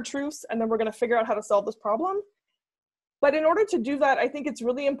some hard truths, and then we're going to figure out how to solve this problem. But in order to do that, I think it's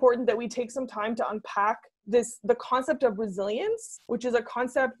really important that we take some time to unpack the concept of resilience, which is a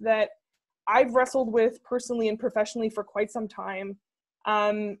concept that I've wrestled with personally and professionally for quite some time.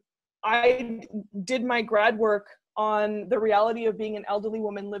 I did my grad work on the reality of being an elderly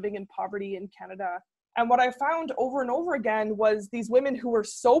woman living in poverty in Canada. And what I found over and over again was these women who were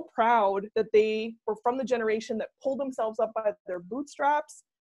so proud that they were from the generation that pulled themselves up by their bootstraps,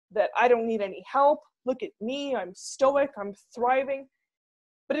 that I don't need any help. Look at me, I'm stoic, I'm thriving.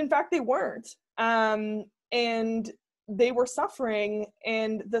 But in fact, they weren't. And they were suffering,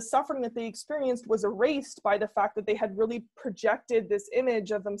 and the suffering that they experienced was erased by the fact that they had really projected this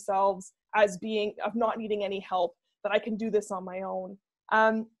image of themselves as being, of not needing any help, that I can do this on my own.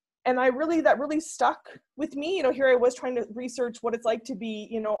 And that really stuck with me. You know, here I was trying to research what it's like to be,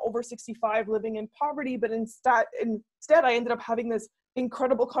 you know, over 65 living in poverty, but instead I ended up having this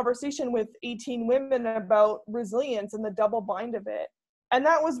incredible conversation with 18 women about resilience and the double bind of it. And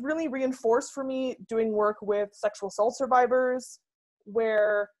that was really reinforced for me doing work with sexual assault survivors,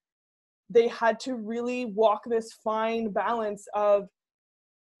 where they had to really walk this fine balance of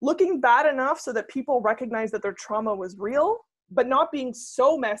looking bad enough so that people recognize that their trauma was real, but not being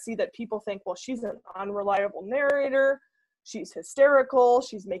so messy that people think, well, she's an unreliable narrator, she's hysterical,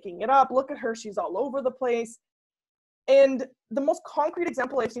 she's making it up, look at her, she's all over the place. And the most concrete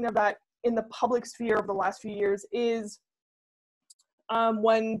example I've seen of that in the public sphere of the last few years is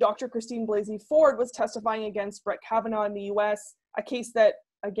when Dr. Christine Blasey Ford was testifying against Brett Kavanaugh in the US, a case that,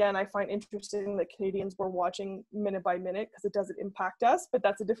 again, I find interesting that Canadians were watching minute by minute because it doesn't impact us, but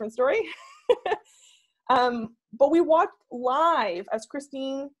that's a different story. But we watched live as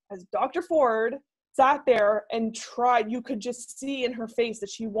Dr. Ford sat there and tried. You could just see in her face that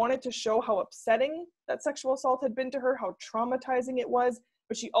she wanted to show how upsetting that sexual assault had been to her, how traumatizing it was,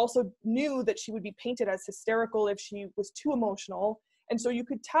 but she also knew that she would be painted as hysterical if she was too emotional. And so you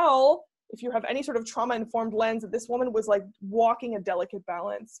could tell, if you have any sort of trauma-informed lens, that this woman was like walking a delicate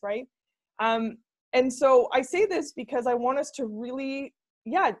balance, right? And so I say this because I want us to really,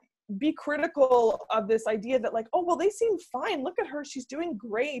 be critical of this idea that like, oh, well, they seem fine. Look at her, she's doing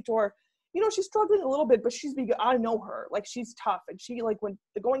great. Or, you know, she's struggling a little bit, but I know her, like she's tough. And she, like, when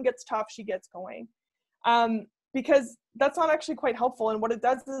the going gets tough, she gets going. Because that's not actually quite helpful. And what it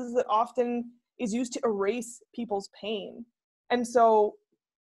does is it often is used to erase people's pain. And so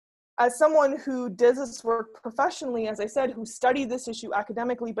as someone who does this work professionally, as I said, who studied this issue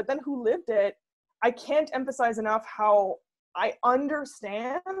academically, but then who lived it, I can't emphasize enough how I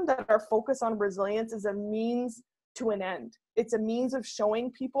understand that our focus on resilience is a means to an end. It's a means of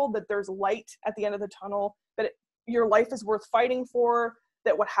showing people that there's light at the end of the tunnel, that your life is worth fighting for,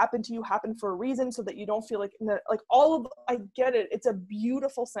 that what happened to you happened for a reason, so that you don't feel like I get it. It's a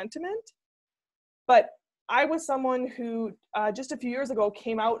beautiful sentiment. But I was someone who just a few years ago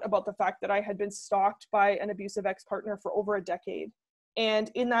came out about the fact that I had been stalked by an abusive ex-partner for over a decade. And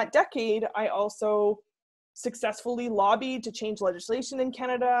in that decade, I also successfully lobbied to change legislation in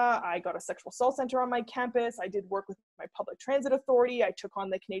Canada. I got a sexual assault center on my campus. I did work with my public transit authority. I took on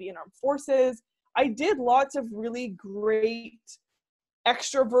the Canadian Armed Forces. I did lots of really great,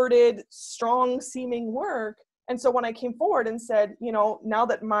 extroverted, strong-seeming work. And so when I came forward and said, you know, now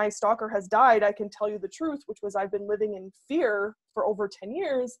that my stalker has died, I can tell you the truth, which was I've been living in fear for over 10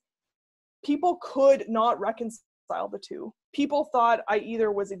 years, people could not reconcile the two. People thought I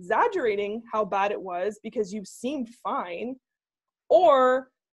either was exaggerating how bad it was because you seemed fine, or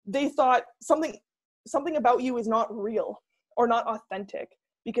they thought something about you is not real or not authentic,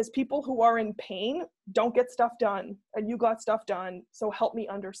 because people who are in pain don't get stuff done, and you got stuff done. So help me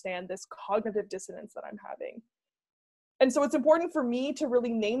understand this cognitive dissonance that I'm having. And so it's important for me to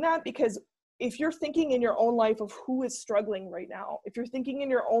really name that, because if you're thinking in your own life of who is struggling right now, if you're thinking in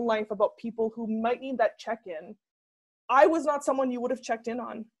your own life about people who might need that check-in, I was not someone you would have checked in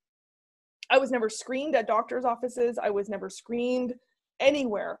on. I was never screened at doctor's offices. I was never screened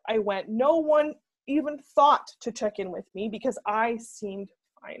anywhere I went. No one even thought to check in with me because I seemed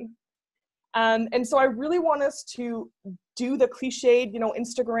fine. And so I really want us to do the cliched,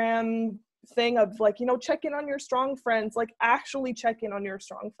 Instagram thing of like, check in on your strong friends, like actually check in on your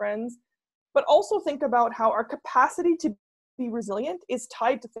strong friends, but also think about how our capacity to be resilient is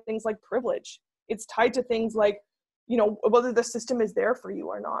tied to things like privilege. It's tied to things like, whether the system is there for you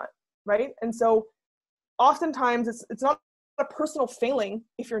or not, right? And so oftentimes it's not a personal failing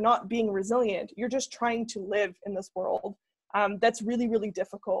if you're not being resilient. You're just trying to live in this world that's really, really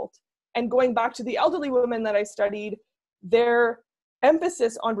difficult. And going back to the elderly women that I studied, their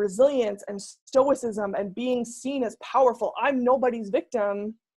emphasis on resilience and stoicism and being seen as powerful, I'm nobody's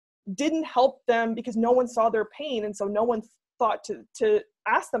victim, didn't help them because no one saw their pain. And so no one thought to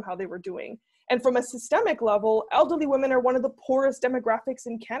ask them how they were doing. And from a systemic level, elderly women are one of the poorest demographics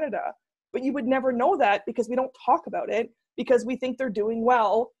in Canada. But you would never know that because we don't talk about it, because we think they're doing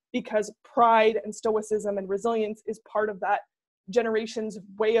well, because pride and stoicism and resilience is part of that generation's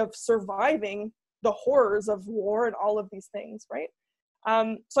way of surviving the horrors of war and all of these things, right?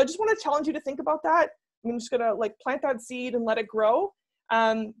 So I just want to challenge you to think about that. I'm just going to like plant that seed and let it grow.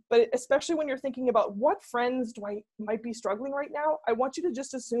 But especially when you're thinking about what friends do I might be struggling right now, I want you to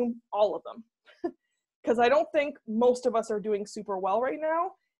just assume all of them. Because I don't think most of us are doing super well right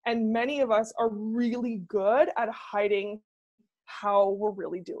now. And many of us are really good at hiding how we're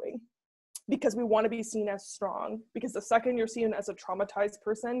really doing because we want to be seen as strong. Because the second you're seen as a traumatized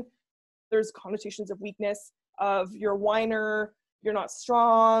person, there's connotations of weakness, of you're a whiner, you're not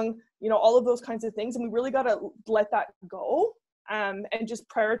strong, you know, all of those kinds of things. And we really got to let that go and just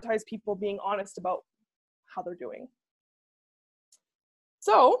prioritize people being honest about how they're doing.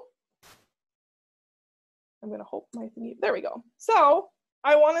 So I'm going to hope my thingy, there we go. So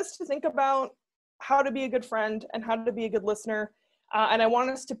I want us to think about how to be a good friend and how to be a good listener. And I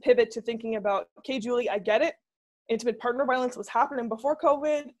want us to pivot to thinking about, okay, Julie, I get it. Intimate partner violence was happening before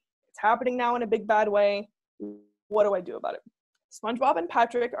COVID. It's happening now in a big bad way. What do I do about it? SpongeBob and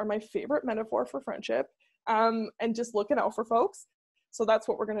Patrick are my favorite metaphor for friendship, and just looking out for folks. So that's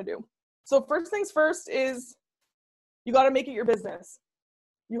what we're going to do. So first things first is you got to make it your business.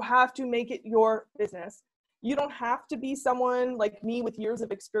 You have to make it your business. You don't have to be someone like me with years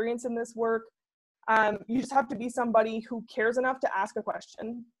of experience in this work. You just have to be somebody who cares enough to ask a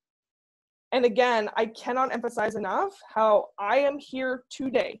question. And again, I cannot emphasize enough how I am here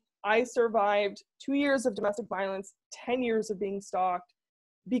today. I survived 2 years of domestic violence, 10 years of being stalked,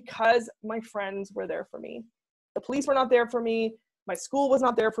 because my friends were there for me. The police were not there for me. My school was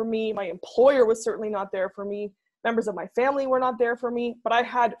not there for me. My employer was certainly not there for me. Members of my family were not there for me, but I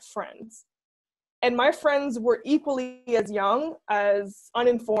had friends. And my friends were equally as young, as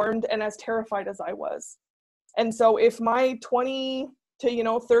uninformed, and as terrified as I was. And so if my 20 to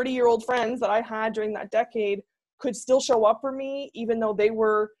 30-year-old friends that I had during that decade could still show up for me, even though they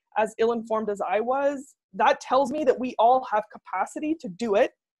were as ill-informed as I was, that tells me that we all have capacity to do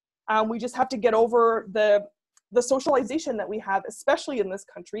it. We just have to get over the socialization that we have, especially in this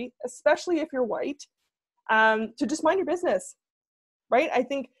country, especially if you're white, to just mind your business, right? I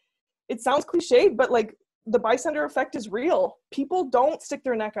think it sounds cliched, but like the bystander effect is real. People don't stick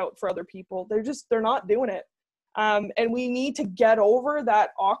their neck out for other people. They're not doing it. And we need to get over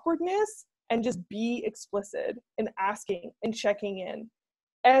that awkwardness and just be explicit in asking and checking in,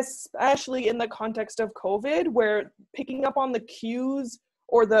 especially in the context of COVID, where picking up on the cues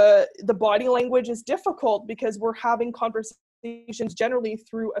or the body language is difficult because we're having conversations generally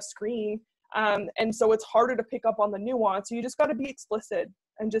through a screen. And so it's harder to pick up on the nuance. So you just got to be explicit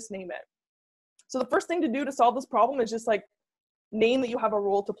and just name it. So the first thing to do to solve this problem is just like name that you have a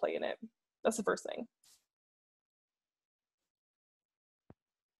role to play in it. That's the first thing.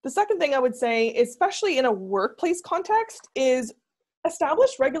 The second thing I would say, especially in a workplace context, is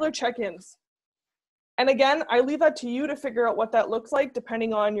establish regular check-ins. And again, I leave that to you to figure out what that looks like,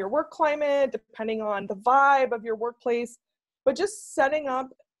 depending on your work climate, depending on the vibe of your workplace, but just setting up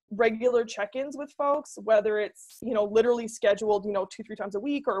regular check-ins with folks, whether it's, literally scheduled, 2-3 times a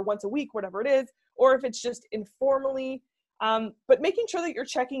week or once a week, whatever it is, or if it's just informally, but making sure that you're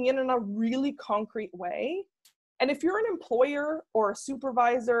checking in a really concrete way. And if you're an employer or a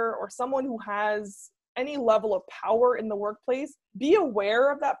supervisor or someone who has any level of power in the workplace, be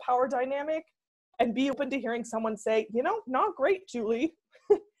aware of that power dynamic and be open to hearing someone say, not great, Julie.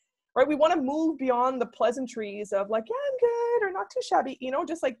 Right? We want to move beyond the pleasantries of like, yeah, I'm good, or not too shabby,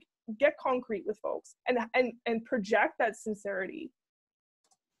 just like get concrete with folks and project that sincerity.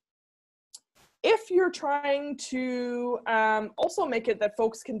 If you're trying to also make it that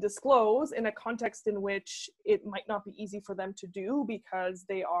folks can disclose in a context in which it might not be easy for them to do because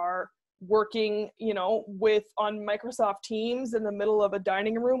they are working, on Microsoft Teams in the middle of a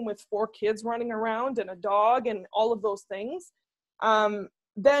dining room with 4 kids running around and a dog and all of those things,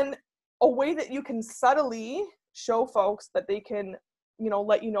 then a way that you can subtly show folks that they can,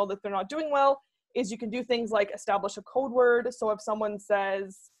 let you know that they're not doing well is you can do things like establish a code word. So if someone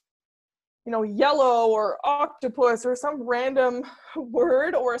says, yellow or octopus or some random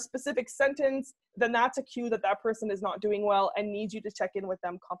word or a specific sentence, then that's a cue that that person is not doing well and needs you to check in with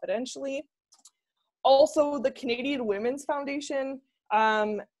them confidentially. Also, the Canadian Women's Foundation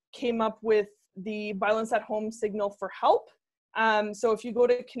came up with the Violence at Home signal for help. So if you go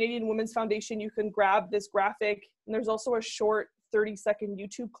to Canadian Women's Foundation, you can grab this graphic, and there's also a short 30-second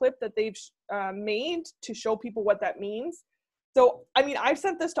YouTube clip that they've made to show people what that means. So, I mean, I've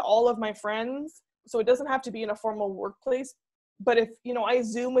sent this to all of my friends, so it doesn't have to be in a formal workplace. But if, you know, I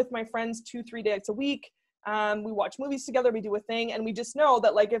Zoom with my friends 2-3 days a week, we watch movies together, we do a thing, and we just know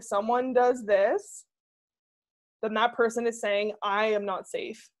that, like, if someone does this, then that person is saying, I am not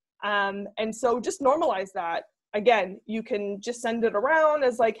safe. And so just normalize that. Again, you can just send it around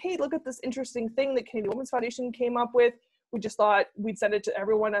as like, hey, look at this interesting thing that Canadian Women's Foundation came up with. We just thought we'd send it to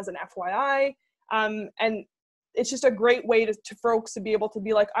everyone as an FYI. And it's just a great way to folks to be able to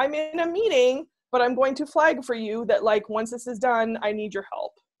be like, I'm in a meeting, but I'm going to flag for you that, like, once this is done, I need your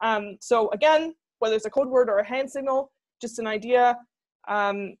help. So again, whether it's a code word or a hand signal, just an idea,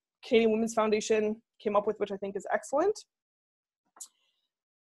 Canadian Women's Foundation came up with, which I think is excellent.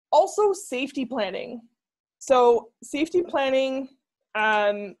 Also, safety planning. So safety planning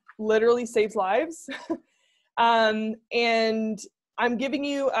literally saves lives. And I'm giving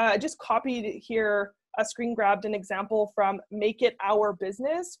you, just copied here, a screen grabbed an example from Make It Our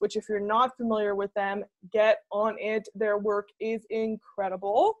Business, which if you're not familiar with them, get on it. Their work is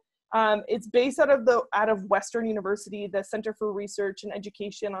incredible. It's based out of Western University, the Center for Research and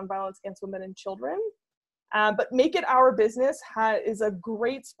Education on Violence Against Women and Children. But Make It Our Business is a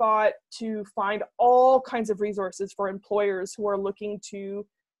great spot to find all kinds of resources for employers who are looking to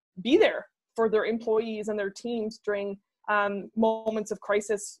be there for their employees and their teams during moments of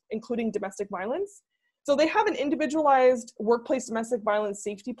crisis, including domestic violence. So they have an individualized workplace domestic violence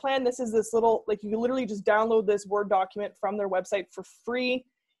safety plan. This is this little, like, you can literally just download this Word document from their website for free.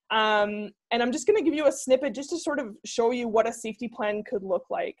 And I'm just going to give you a snippet just to sort of show you what a safety plan could look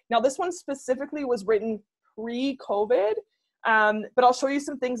like. Now, this one specifically was written pre-COVID, but I'll show you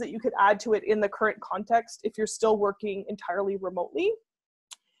some things that you could add to it in the current context if you're still working entirely remotely.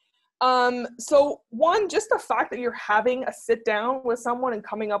 So one, just the fact that you're having a sit down with someone and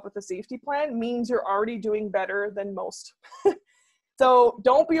coming up with a safety plan means you're already doing better than most. So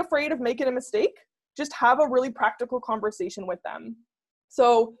don't be afraid of making a mistake. Just have a really practical conversation with them.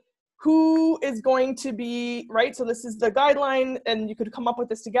 So who is going to be, right? So this is the guideline, and you could come up with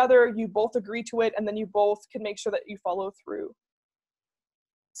this together. You both agree to it, and then you both can make sure that you follow through.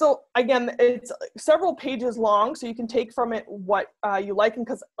 So again, it's several pages long, so you can take from it what you like, and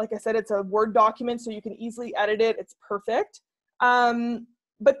because, like I said, it's a Word document, so you can easily edit it. It's perfect.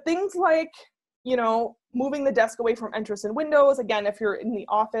 But things like, you know, moving the desk away from entrance and windows. Again, if you're in the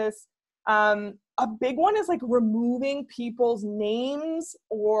office, a big one is like removing people's names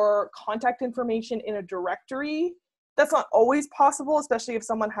or contact information in a directory. That's not always possible, especially if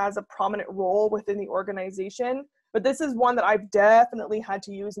someone has a prominent role within the organization. But this is one that I've definitely had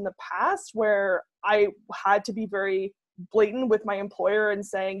to use in the past, where I had to be very blatant with my employer and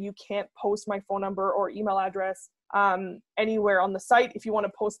saying, you can't post my phone number or email address anywhere on the site. If you want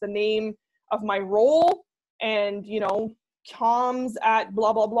to post the name of my role and, you know, comms at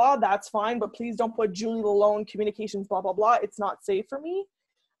blah, blah, blah, that's fine. But please don't put Julie Lalone Communications, blah, blah, blah. It's not safe for me.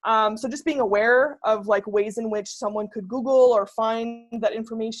 So just being aware of like ways in which someone could Google or find that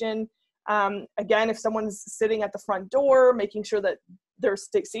information. Again, if someone's sitting at the front door, making sure that there's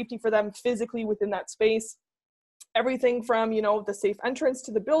safety for them physically within that space. Everything from, you know, the safe entrance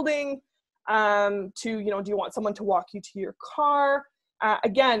to the building, to, you know, do you want someone to walk you to your car?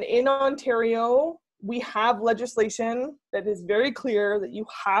 Again, in Ontario, we have legislation that is very clear that you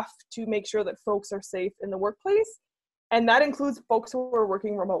have to make sure that folks are safe in the workplace. And that includes folks who are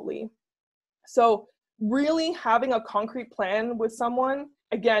working remotely. So really having a concrete plan with someone,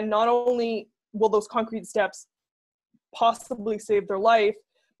 again, not only will those concrete steps possibly save their life,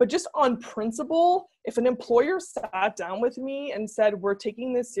 but just on principle, if an employer sat down with me and said, we're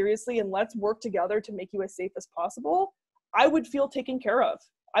taking this seriously and let's work together to make you as safe as possible, I would feel taken care of.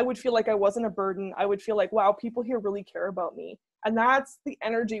 I would feel like I wasn't a burden. I would feel like, wow, people here really care about me. And that's the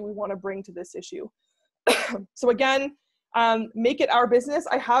energy we want to bring to this issue. So again, Make It Our Business.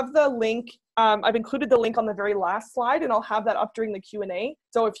 I have the link. I've included the link on the very last slide, and I'll have that up during the Q&A.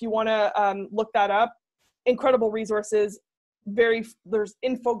 So if you want to look that up, incredible resources. There's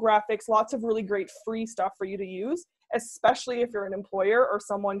infographics, lots of really great free stuff for you to use, especially if you're an employer or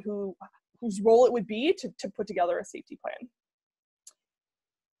someone whose role it would be to put together a safety plan.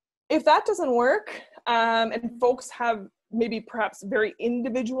 If that doesn't work, and folks have maybe perhaps very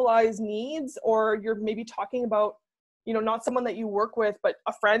individualized needs, or you're maybe talking about, you know, not someone that you work with, but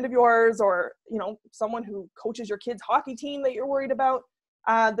a friend of yours, or, you know, someone who coaches your kids' hockey team that you're worried about,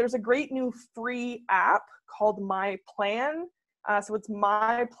 there's a great new free app called My Plan. So it's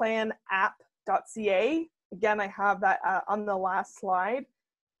myplanapp.ca. Again, I have that on the last slide.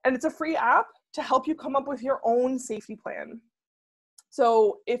 And it's a free app to help you come up with your own safety plan.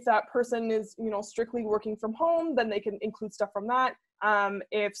 So if that person is, strictly working from home, then they can include stuff from that.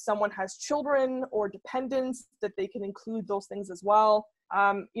 If someone has children or dependents, that they can include those things as well.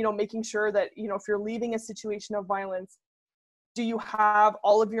 Making sure that, if you're leaving a situation of violence, do you have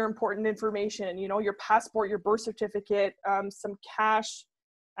all of your important information, your passport, your birth certificate, some cash,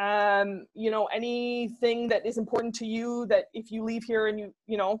 anything that is important to you that if you leave here and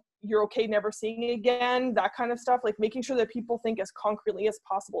you're okay never seeing it again, that kind of stuff, like making sure that people think as concretely as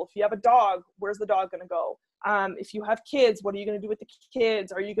possible. If you have a dog, where's the dog going to go? If you have kids, what are you going to do with the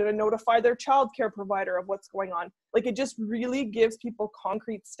kids? Are you going to notify their childcare provider of what's going on? Like, it just really gives people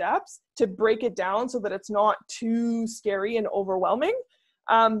concrete steps to break it down so that it's not too scary and overwhelming.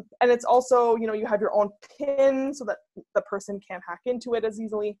 And it's also, you have your own PIN so that the person can't hack into it as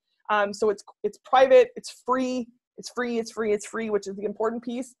easily. So it's private, it's free, which is the important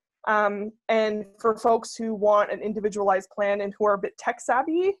piece. And for folks who want an individualized plan and who are a bit tech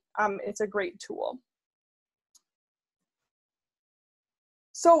savvy, it's a great tool.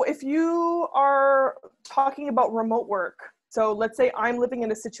 So if you are talking about remote work, so let's say I'm living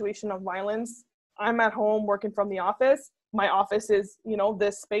in a situation of violence, I'm at home working from the office, my office is,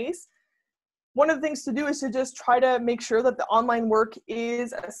 this space. One of the things to do is to just try to make sure that the online work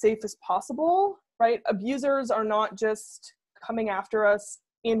is as safe as possible, right? Abusers are not just coming after us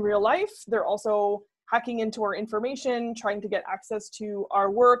in real life, they're also hacking into our information, trying to get access to our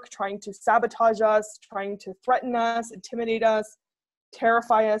work, trying to sabotage us, trying to threaten us, intimidate us,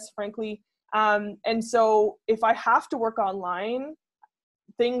 terrify us, frankly. And so if I have to work online,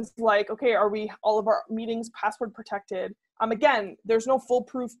 things like, okay, are all of our meetings password protected? Again, there's no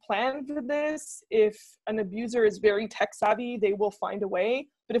foolproof plan for this. If an abuser is very tech savvy, they will find a way.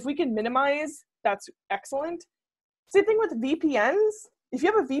 But if we can minimize, that's excellent. Same thing with VPNs. If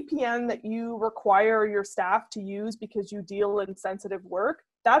you have a VPN that you require your staff to use because you deal in sensitive work,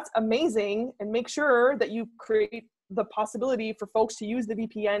 that's amazing. And make sure that you create the possibility for folks to use the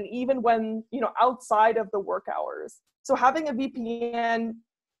VPN even when, outside of the work hours. So having a VPN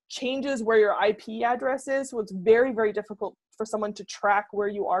changes where your IP address is, so it's very, very difficult for someone to track where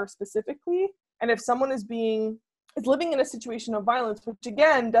you are specifically. And if someone is living in a situation of violence, which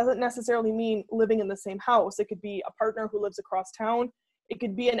again doesn't necessarily mean living in the same house, it could be a partner who lives across town, it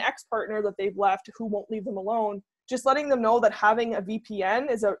could be an ex-partner that they've left who won't leave them alone. Just letting them know that having a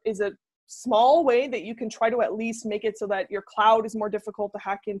VPN is a small way that you can try to at least make it so that your cloud is more difficult to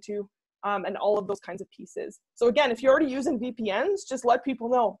hack into, and all of those kinds of pieces. So again, if you're already using VPNs, just let people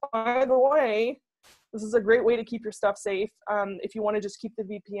know, by the way, this is a great way to keep your stuff safe, if you want to just keep the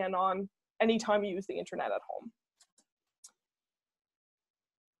VPN on anytime you use the internet at home.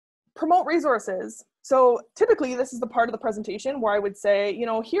 Promote resources. So typically this is the part of the presentation where I would say,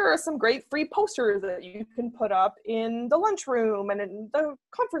 here are some great free posters that you can put up in the lunchroom and in the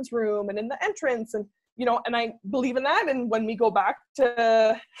conference room and in the entrance. And, and I believe in that. And when we go back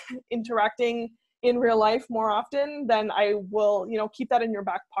to interacting in real life more often, then I will, keep that in your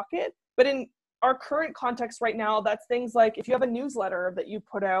back pocket. But in our current context right now, that's things like if you have a newsletter that you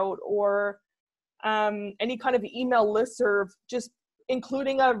put out or any kind of email listserv, just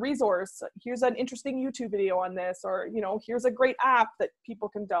including a resource. Here's an interesting YouTube video on this, or, here's a great app that people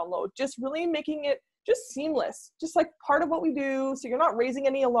can download. Just really making it just seamless, just like part of what we do. So you're not raising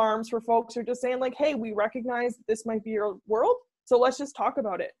any alarms for folks. You're just saying like, hey, we recognize this might be your world, so let's just talk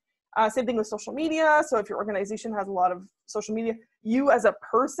about it. Same thing with social media. So if your organization has a lot of social media, you as a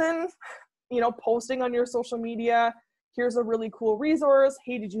person, posting on your social media, here's a really cool resource.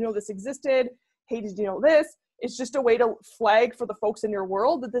 Hey, did you know this existed? Hey, did you know this? It's just a way to flag for the folks in your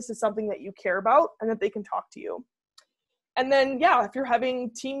world that this is something that you care about and that they can talk to you. And then, if you're having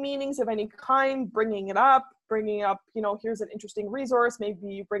team meetings of any kind, bringing up, here's an interesting resource. Maybe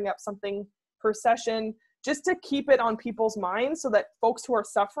you bring up something per session just to keep it on people's minds so that folks who are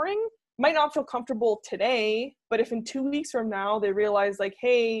suffering might not feel comfortable today, but if in 2 weeks from now they realize like,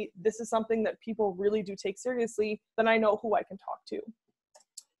 hey, this is something that people really do take seriously, then I know who I can talk to.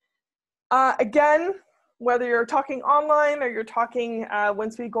 Again, whether you're talking online or you're talking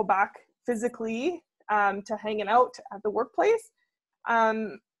once we go back physically to hanging out at the workplace,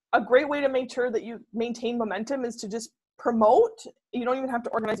 a great way to make sure that you maintain momentum is to just promote. You don't even have to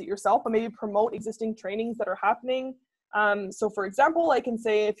organize it yourself, but maybe promote existing trainings that are happening. So for example, I can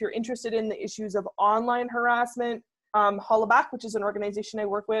say if you're interested in the issues of online harassment, Hollaback, which is an organization I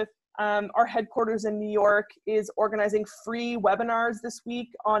work with, our headquarters in New York is organizing free webinars this week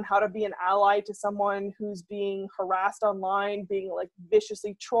on how to be an ally to someone who's being harassed online, being like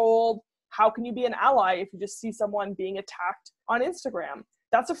viciously trolled. how can you be an ally if you just see someone being attacked on Instagram?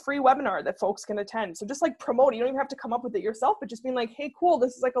 That's a free webinar that folks can attend. So just like promote it. You don't even have to come up with it yourself, but just being like, hey, cool,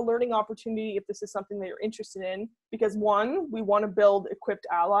 this is like a learning opportunity if this is something that you're interested in. Because one, we want to build equipped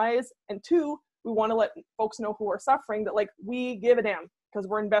allies. And two, we want to let folks know who are suffering that like we give a damn because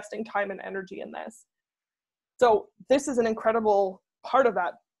we're investing time and energy in this. So this is an incredible part of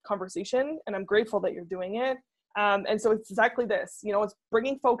that conversation, and I'm grateful that you're doing it. And so it's exactly this, you know, it's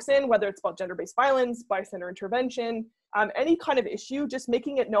bringing folks in, whether it's about gender-based violence, bystander intervention, any kind of issue, just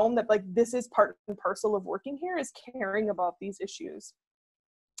making it known that like this is part and parcel of working here, is caring about these issues.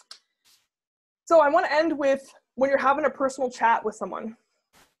 So I want to end with when you're having a personal chat with someone.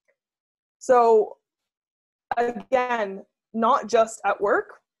 So again, not just at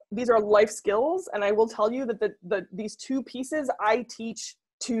work, these are life skills. And I will tell you that these two pieces I teach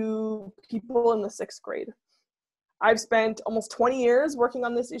to people in the 6th grade. I've spent almost 20 years working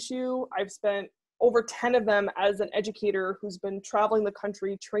on this issue. I've spent over 10 of them as an educator who's been traveling the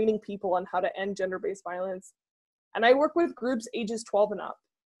country, training people on how to end gender-based violence. And I work with groups ages 12 and up.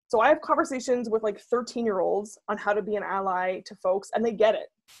 So I have conversations with like 13-year-olds on how to be an ally to folks, and they get it.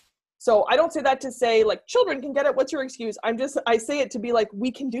 So I don't say that to say like children can get it, what's your excuse? I say it to be like,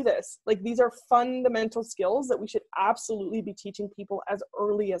 we can do this. Like these are fundamental skills that we should absolutely be teaching people as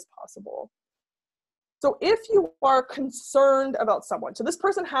early as possible. So if you are concerned about someone, so this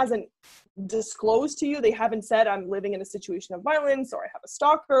person hasn't disclosed to you, they haven't said I'm living in a situation of violence or I have a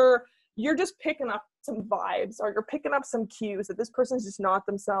stalker, you're just picking up some vibes or you're picking up some cues that this person's just not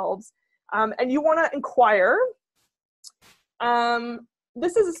themselves. And you wanna inquire.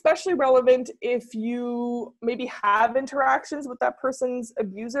 This is especially relevant if you maybe have interactions with that person's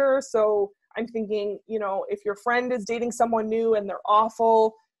abuser. So I'm thinking, you know, if your friend is dating someone new and they're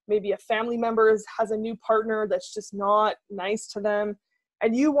awful, maybe a family member has a new partner that's just not nice to them,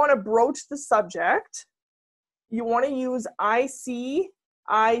 and you want to broach the subject, you want to use I see,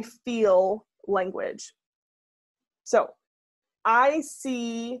 I feel language. So I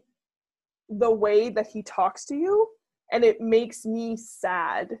see the way that he talks to you, and it makes me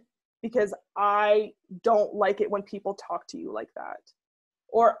sad because I don't like it when people talk to you like that.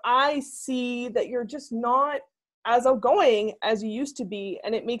 Or I see that you're just not as outgoing as you used to be,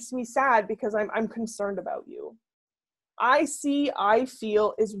 and it makes me sad because I'm concerned about you. I see, I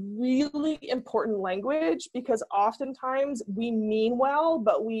feel is really important language because oftentimes we mean well,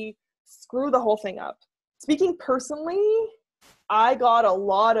 but we screw the whole thing up. Speaking personally, I got a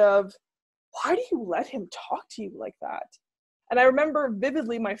lot of, why do you let him talk to you like that? And I remember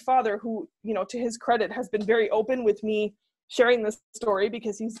vividly my father, who, you know, to his credit, has been very open with me sharing this story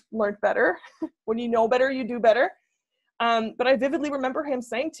because he's learned better. When you know better, you do better. But I vividly remember him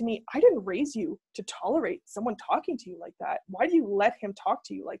saying to me, I didn't raise you to tolerate someone talking to you like that. Why do you let him talk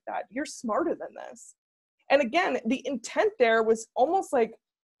to you like that? You're smarter than this. And again, the intent there was almost like,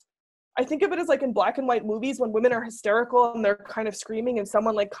 I think of it as like in black and white movies when women are hysterical and they're kind of screaming and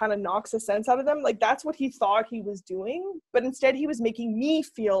someone like kind of knocks a sense out of them. Like that's what he thought he was doing. But instead he was making me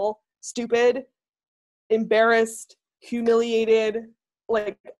feel stupid, embarrassed, humiliated,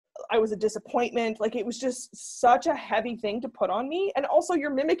 like I was a disappointment. Like it was just such a heavy thing to put on me. And also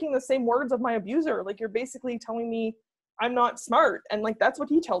you're mimicking the same words of my abuser. Like you're basically telling me I'm not smart. And like, that's what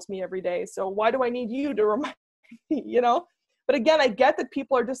he tells me every day. So why do I need you to remind me, you know? But again, I get that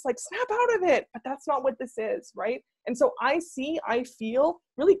people are just like, snap out of it, but that's not what this is, right? And so I see, I feel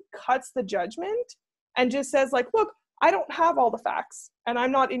really cuts the judgment and just says like, look, I don't have all the facts and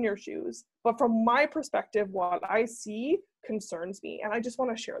I'm not in your shoes, but from my perspective, what I see concerns me. And I just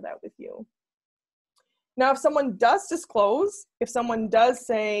want to share that with you. Now, if someone does disclose, if someone does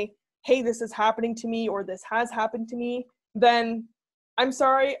say, hey, this is happening to me, or this has happened to me, then I'm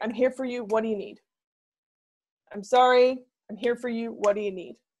sorry, I'm here for you. What do you need? I'm sorry, I'm here for you. What do you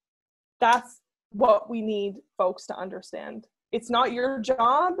need? That's what we need folks to understand. It's not your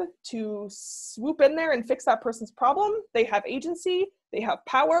job to swoop in there and fix that person's problem. They have agency, they have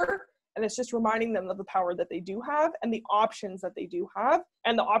power, and it's just reminding them of the power that they do have and the options that they do have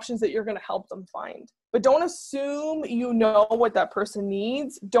and the options that you're going to help them find. But don't assume you know what that person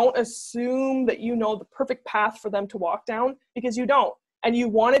needs. Don't assume that you know the perfect path for them to walk down, because you don't. And you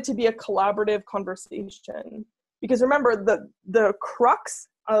want it to be a collaborative conversation. Because remember, the crux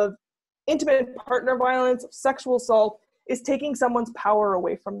of intimate partner violence, of sexual assault, is taking someone's power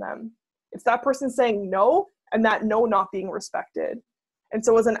away from them. It's that person saying no, and that no not being respected. And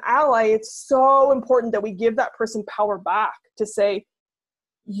so as an ally, it's so important that we give that person power back to say,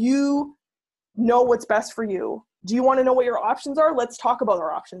 you know what's best for you. Do you want to know what your options are? Let's talk about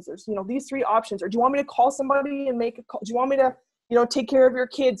our options. There's, these 3 options. Or do you want me to call somebody and make a call? Do you want me to, you know, take care of your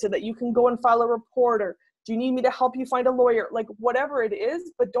kids so that you can go and file a report, or do you need me to help you find a lawyer? Like whatever it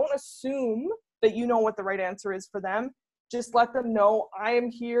is, but don't assume that you know what the right answer is for them. Just let them know I am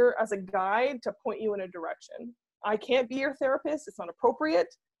here as a guide to point you in a direction. I can't be your therapist. It's not appropriate,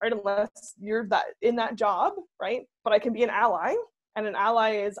 right? Unless you're in that job, right? But I can be an ally. And an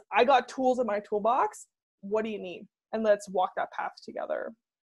ally is, I got tools in my toolbox. What do you need? And let's walk that path together.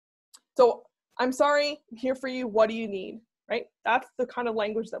 So I'm sorry, I'm here for you. What do you need, right? That's the kind of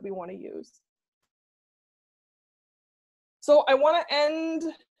language that we want to use. So I want to end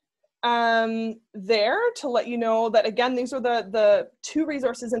there to let you know that, again, these are the two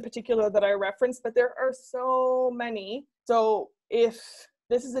resources in particular that I referenced, but there are so many. So if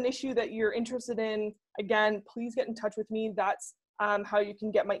this is an issue that you're interested in, again, please get in touch with me. That's how you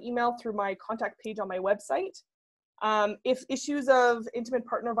can get my email through my contact page on my website. If issues of intimate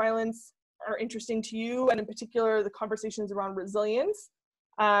partner violence are interesting to you, and in particular, the conversations around resilience,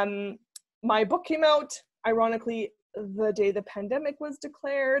 my book came out, ironically, the day the pandemic was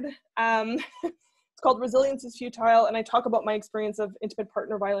declared. It's called Resilience is Futile, and I talk about my experience of intimate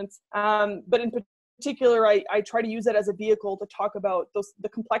partner violence. But in particular, I try to use it as a vehicle to talk about the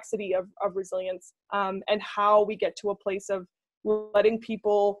complexity of resilience, and how we get to a place of letting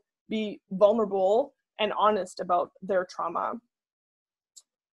people be vulnerable and honest about their trauma.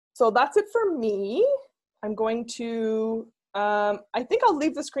 So that's it for me. I'm going to I think I'll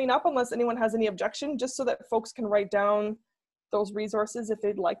leave the screen up unless anyone has any objection, just so that folks can write down those resources if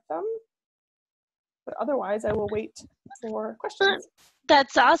they'd like them. But otherwise, I will wait for questions.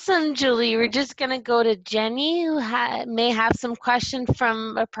 That's awesome, Julie. We're just going to go to Jenny, who may have some questions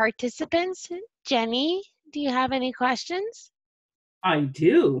from participants. Jenny, do you have any questions? I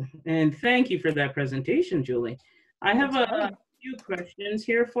do, and thank you for that presentation, Julie. I have a few questions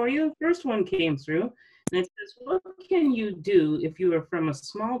here for you. First one came through. And it says, what can you do if you are from a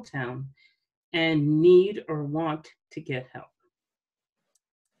small town and need or want to get help?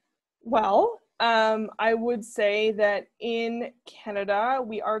 Well, I would say that in Canada,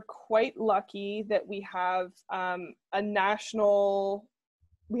 we are quite lucky that we have national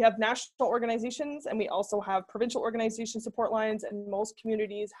organizations, and we also have provincial organization support lines, and most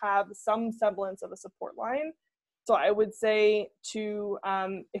communities have some semblance of a support line. So I would say to,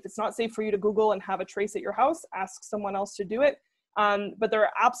 if it's not safe for you to Google and have a trace at your house, ask someone else to do it. But there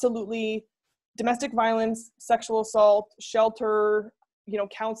are absolutely domestic violence, sexual assault, shelter,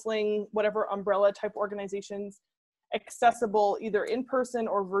 counseling, whatever umbrella type organizations accessible either in person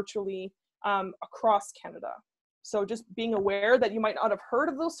or virtually across Canada. So just being aware that you might not have heard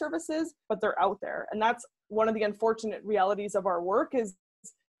of those services, but they're out there. And that's one of the unfortunate realities of our work, is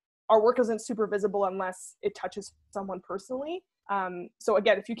our work isn't super visible unless it touches someone personally. So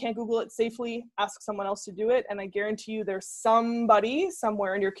again, if you can't Google it safely, ask someone else to do it. And I guarantee you there's somebody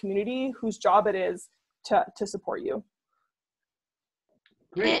somewhere in your community whose job it is to support you.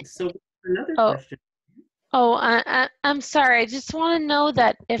 Great. So another question. I'm sorry. I just want to know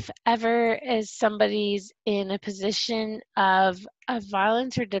that if ever is somebody's in a position of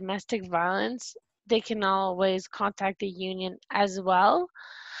violence or domestic violence, they can always contact the union as well.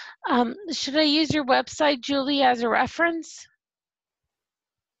 Should I use your website, Julie, as a reference?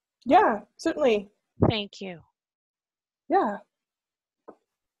 Yeah, certainly. Thank you. Yeah.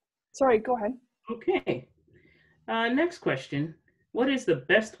 Sorry, go ahead. Okay. Next question. What is the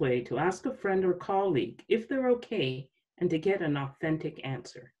best way to ask a friend or colleague if they're okay and to get an authentic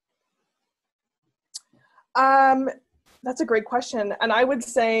answer? That's a great question. And I would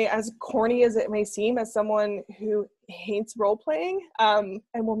say, as corny as it may seem, as someone who hates role playing, and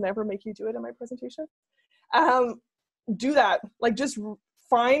will never make you do it in my presentation, do that. Like, just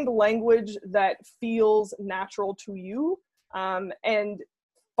find language that feels natural to you, and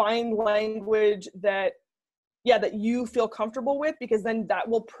find language that you feel comfortable with, because then that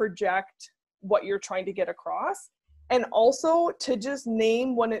will project what you're trying to get across. And also to just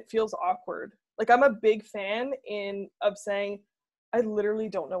name when it feels awkward. Like, I'm a big fan of saying, I literally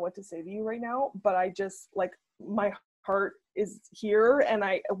don't know what to say to you right now, but I just, like, my heart is here, and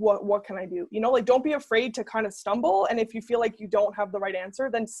what can I do? Like, don't be afraid to kind of stumble. And if you feel like you don't have the right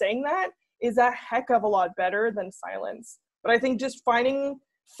answer, then saying that is a heck of a lot better than silence. But I think just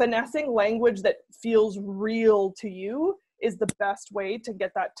finessing language that feels real to you is the best way to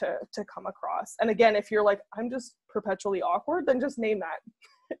get that to come across. And again, if you're like, I'm just perpetually awkward, then just name that.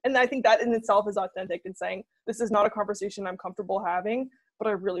 And I think that in itself is authentic in saying, this is not a conversation I'm comfortable having, but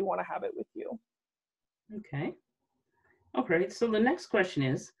I really want to have it with you. Okay. All right. So the next question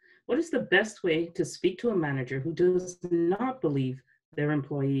is, what is the best way to speak to a manager who does not believe their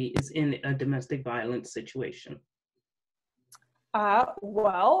employee is in a domestic violence situation?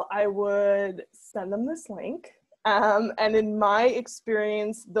 Well, I would send them this link. And in my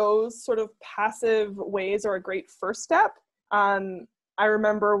experience, those sort of passive ways are a great first step. I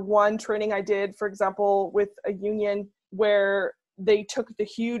remember one training I did, for example, with a union where they took the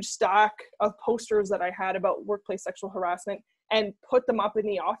huge stack of posters that I had about workplace sexual harassment and put them up in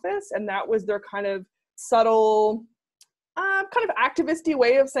the office. And that was their kind of subtle, kind of activist-y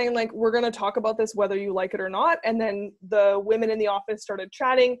way of saying, like, we're going to talk about this whether you like it or not. And then the women in the office started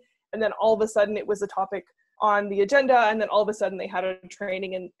chatting, and then all of a sudden it was a topic on the agenda, and then all of a sudden they had a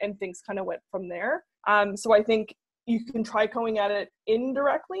training, and things kind of went from there. So I think you can try going at it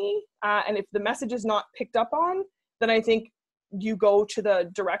indirectly, and if the message is not picked up on, then I think you go to the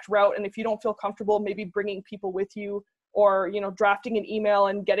direct route. And if you don't feel comfortable, maybe bringing people with you, or, you know, drafting an email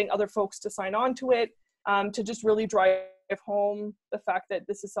and getting other folks to sign on to it, to just really drive home the fact that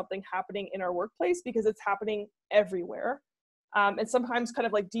this is something happening in our workplace, because it's happening everywhere. And sometimes kind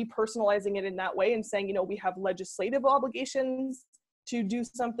of like depersonalizing it in that way and saying, you know, we have legislative obligations to do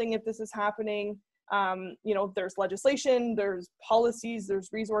something if this is happening. You know, there's legislation, there's policies, there's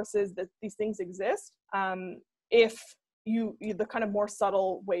resources, that these things exist. If the kind of more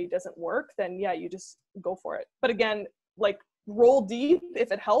subtle way doesn't work, then yeah, you just go for it. But again, like, roll deep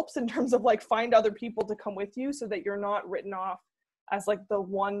if it helps, in terms of like, find other people to come with you so that you're not written off as like the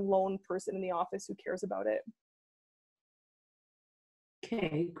one lone person in the office who cares about it.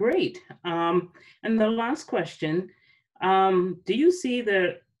 Okay, great. And the last question, do you see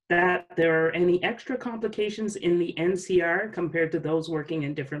that there are any extra complications in the NCR compared to those working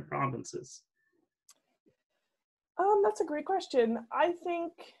in different provinces? That's a great question. I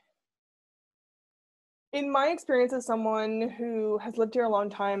think, in my experience as someone who has lived here a long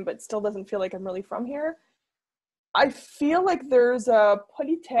time but still doesn't feel like I'm really from here, I feel like there's a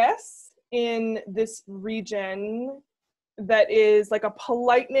politesse in this region that is like a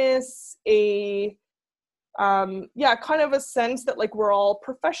politeness, kind of a sense that like we're all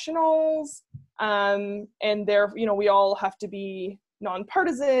professionals, and there, you know, we all have to be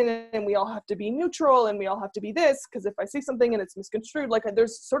nonpartisan, and we all have to be neutral, and we all have to be this, because if I say something and it's misconstrued, like,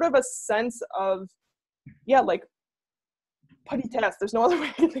 there's sort of a sense of, like, politesse, there's no other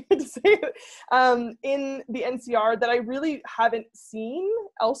way to say it, in the NCR that I really haven't seen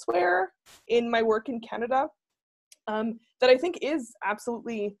elsewhere in my work in Canada, that I think is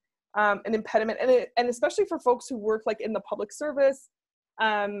absolutely an impediment, and especially for folks who work like in the public service,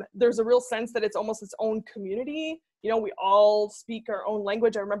 there's a real sense that it's almost its own community. You know, we all speak our own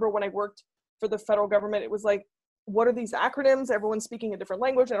language. I remember when I worked for the federal government, it was like, what are these acronyms? Everyone's speaking a different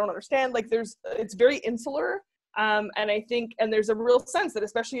language. I don't understand. Like, it's very insular. And I think, and there's a real sense that,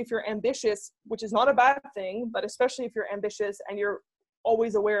 especially if you're ambitious, which is not a bad thing, but especially if you're ambitious and you're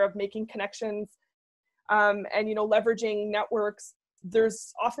always aware of making connections, and, you know, leveraging networks,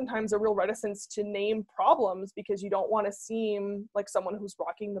 there's oftentimes a real reticence to name problems because you don't want to seem like someone who's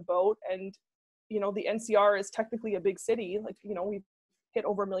rocking the boat. And, you know, the NCR is technically a big city. Like, you know, we've hit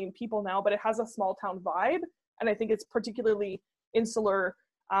over 1 million people now, but it has a small town vibe. And I think it's particularly insular,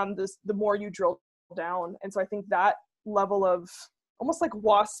 the more you drill down. And so I think that level of almost like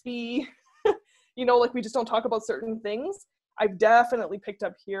waspy, you know, like, we just don't talk about certain things, I've definitely picked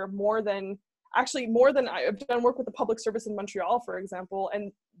up here more than I've done work with the public service in Montreal, for example,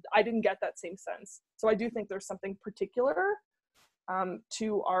 and I didn't get that same sense. So I do think there's something particular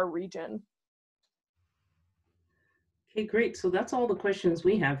to our region. Okay, great. So that's all the questions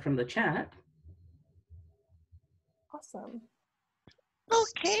we have from the chat. Awesome.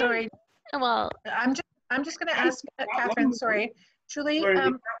 Okay. Sorry, Well, I'm just going to ask Catherine. Sorry, Julie.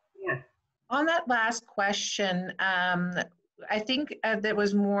 On that last question, I think there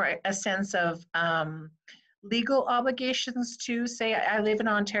was more a sense of legal obligations to say, I live in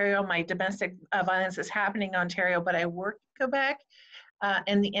Ontario, my domestic violence is happening in Ontario, but I work in Quebec,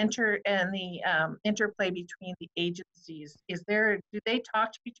 and the interplay between the agencies. Do they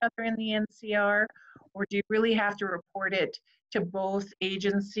talk to each other in the NCR, or do you really have to report it to both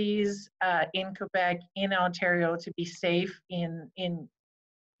agencies in Quebec, in Ontario, to be safe in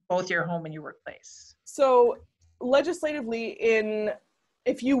both your home and your workplace? So legislatively,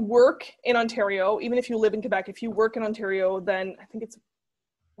 if you work in Ontario, even if you live in Quebec, if you work in Ontario, then I think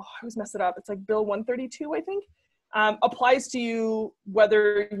I always mess it up. It's like Bill 132, I think, applies to you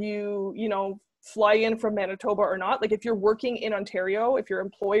whether you fly in from Manitoba or not. Like, if you're working in Ontario, if your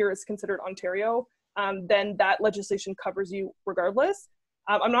employer is considered Ontario, then that legislation covers you regardless.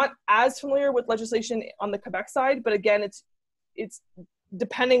 I'm not as familiar with legislation on the Quebec side, but again, it's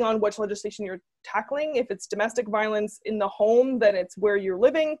depending on which legislation you're tackling. If it's domestic violence in the home, then it's where you're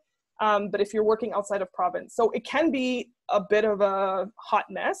living. But if you're working outside of province, so it can be a bit of a hot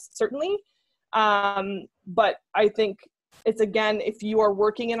mess, certainly. But I think it's, again, if you are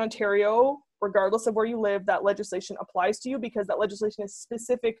working in Ontario, regardless of where you live, that legislation applies to you, because that legislation is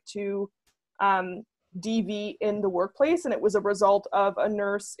specific to DV in the workplace. And it was a result of a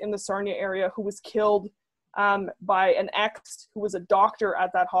nurse in the Sarnia area who was killed by an ex who was a doctor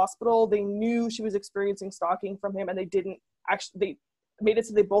at that hospital. They knew she was experiencing stalking from him, and they didn't actually, they made it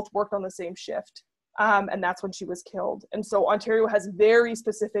so they both worked on the same shift. And that's when she was killed. And so Ontario has very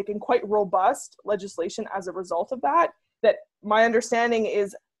specific and quite robust legislation as a result of that, that my understanding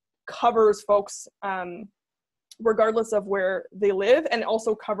is covers folks regardless of where they live, and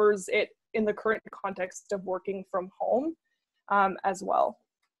also covers it in the current context of working from home as well.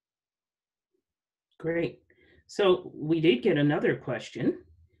 Great. So we did get another question,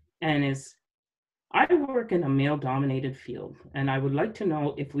 and is, I work in a male-dominated field, and I would like to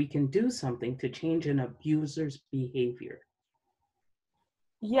know if we can do something to change an abuser's behavior.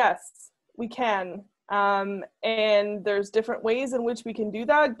 Yes, we can. And there's different ways in which we can do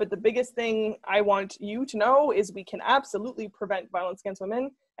that, but the biggest thing I want you to know is we can absolutely prevent violence against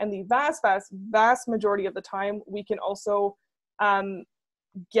women, and the vast majority of the time we can also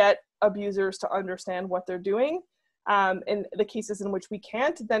get abusers to understand what they're doing. In the cases in which we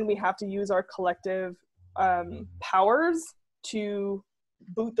can't, then we have to use our collective powers to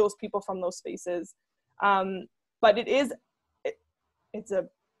boot those people from those spaces. But it's a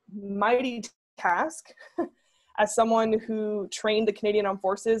mighty task. As someone who trained the Canadian Armed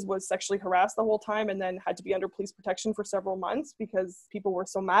Forces, was sexually harassed the whole time, and then had to be under police protection for several months because people were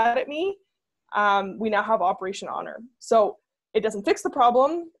so mad at me, we now have Operation Honor. So it doesn't fix the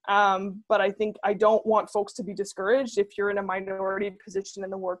problem, but I think I don't want folks to be discouraged if you're in a minority position in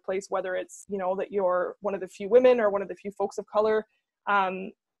the workplace, whether it's, you know, that you're one of the few women or one of the few folks of color.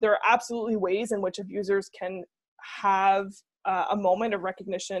 There are absolutely ways in which abusers can have a moment of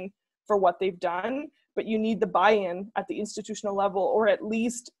recognition for what they've done, but you need the buy-in at the institutional level, or at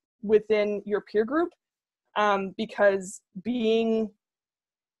least within your peer group, because I'm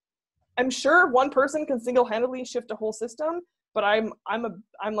sure one person can single-handedly shift a whole system, but I'm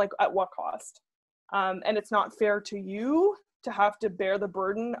like, at what cost? And it's not fair to you to have to bear the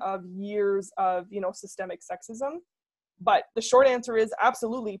burden of years of, you know, systemic sexism. But the short answer is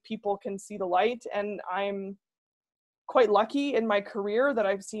absolutely, people can see the light. And I'm quite lucky in my career that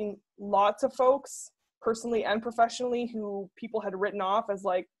I've seen lots of folks, personally and professionally, who people had written off as,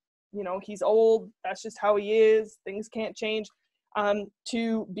 like, you know, he's old, that's just how he is, things can't change,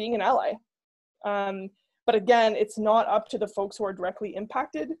 to being an ally. But again, it's not up to the folks who are directly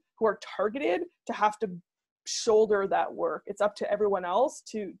impacted, who are targeted, to have to shoulder that work. It's up to everyone else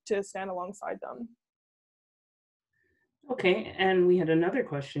to stand alongside them. Okay, and we had another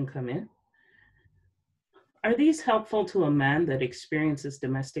question come in. Are these helpful to a man that experiences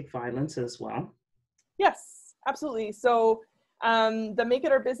domestic violence as well? Yes, absolutely. So the Make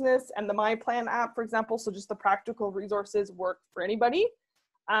It Our Business and the My Plan app, for example, so just the practical resources work for anybody.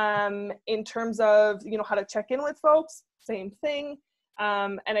 In terms of, you know, how to check in with folks, same thing.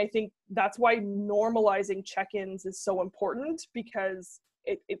 And I think that's why normalizing check-ins is so important, because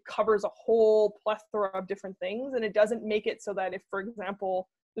it covers a whole plethora of different things, and it doesn't make it so that if, for example,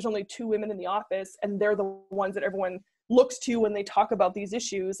 there's only 2 women in the office and they're the ones that everyone looks to when they talk about these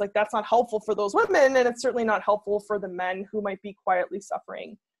issues, like, that's not helpful for those women, and it's certainly not helpful for the men who might be quietly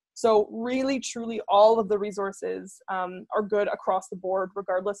suffering. So really, truly, all of the resources are good across the board,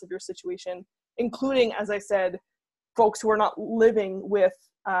 regardless of your situation, including, as I said, folks who are not living with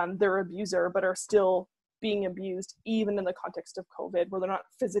their abuser, but are still being abused, even in the context of COVID, where they're not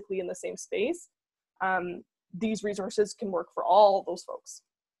physically in the same space. These resources can work for all those folks.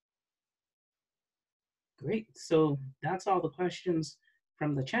 Great. So that's all the questions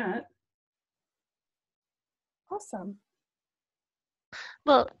from the chat. Awesome.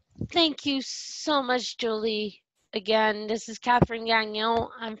 Well, thank you so much, Julie. Again, this is Catherine Gagnon.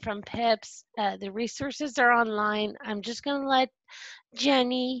 I'm from PIPS. The resources are online. I'm just going to let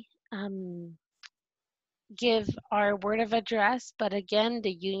Jenny give our word of address. But again,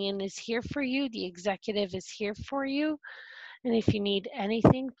 the union is here for you. The executive is here for you. And if you need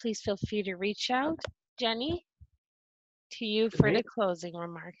anything, please feel free to reach out. Jenny, to you for the closing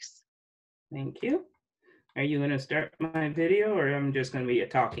remarks. Thank you. Are you going to start my video, or I'm just going to be a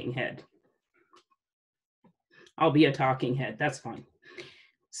talking head? I'll be a talking head. That's fine.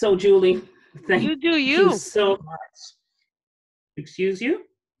 So, Julie, thank you so much. Excuse you?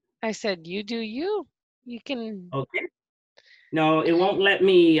 I said, you do you. You can. Okay. No, it won't let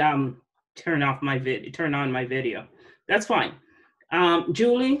me turn on my video. That's fine.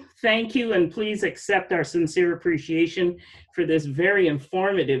 Julie, thank you, and please accept our sincere appreciation for this very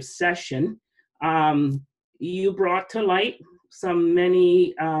informative session. You brought to light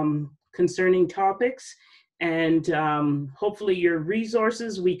many concerning topics, and hopefully your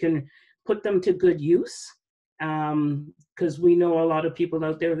resources, we can put them to good use, because we know a lot of people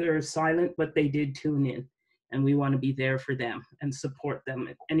out there that are silent, but they did tune in, and we want to be there for them and support them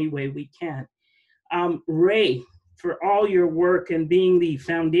in any way we can. Ray, for all your work and being the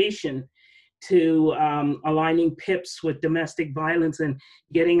foundation to aligning PIPS with domestic violence and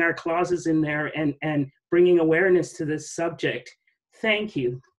getting our clauses in there and bringing awareness to this subject. Thank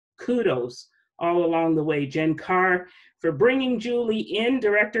you. Kudos all along the way. Jen Carr, for bringing Julie in.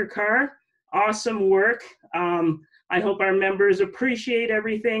 Director Carr, awesome work. I hope our members appreciate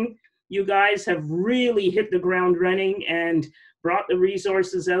everything. You guys have really hit the ground running and brought the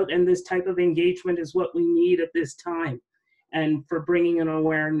resources out, and this type of engagement is what we need at this time, and for bringing an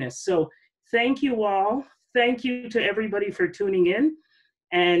awareness. So thank you all. Thank you to everybody for tuning in,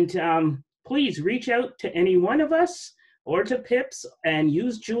 and please reach out to any one of us or to PIPS and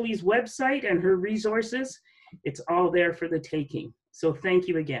use Julie's website and her resources. It's all there for the taking. So thank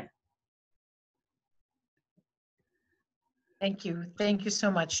you again. Thank you. Thank you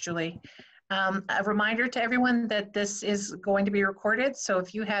so much, Julie. A reminder to everyone that this is going to be recorded. So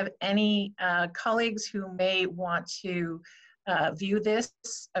if you have any colleagues who may want to view this,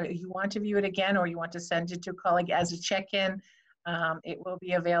 or you want to view it again, or you want to send it to a colleague as a check-in, it will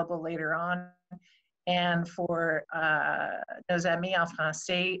be available later on. And for nos amis en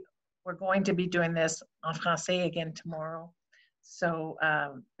français, we're going to be doing this en français again tomorrow. So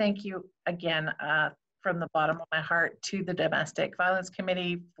thank you again from the bottom of my heart to the Domestic Violence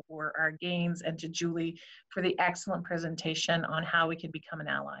Committee for our gains, and to Julie for the excellent presentation on how we can become an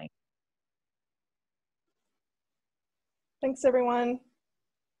ally. Thanks, everyone.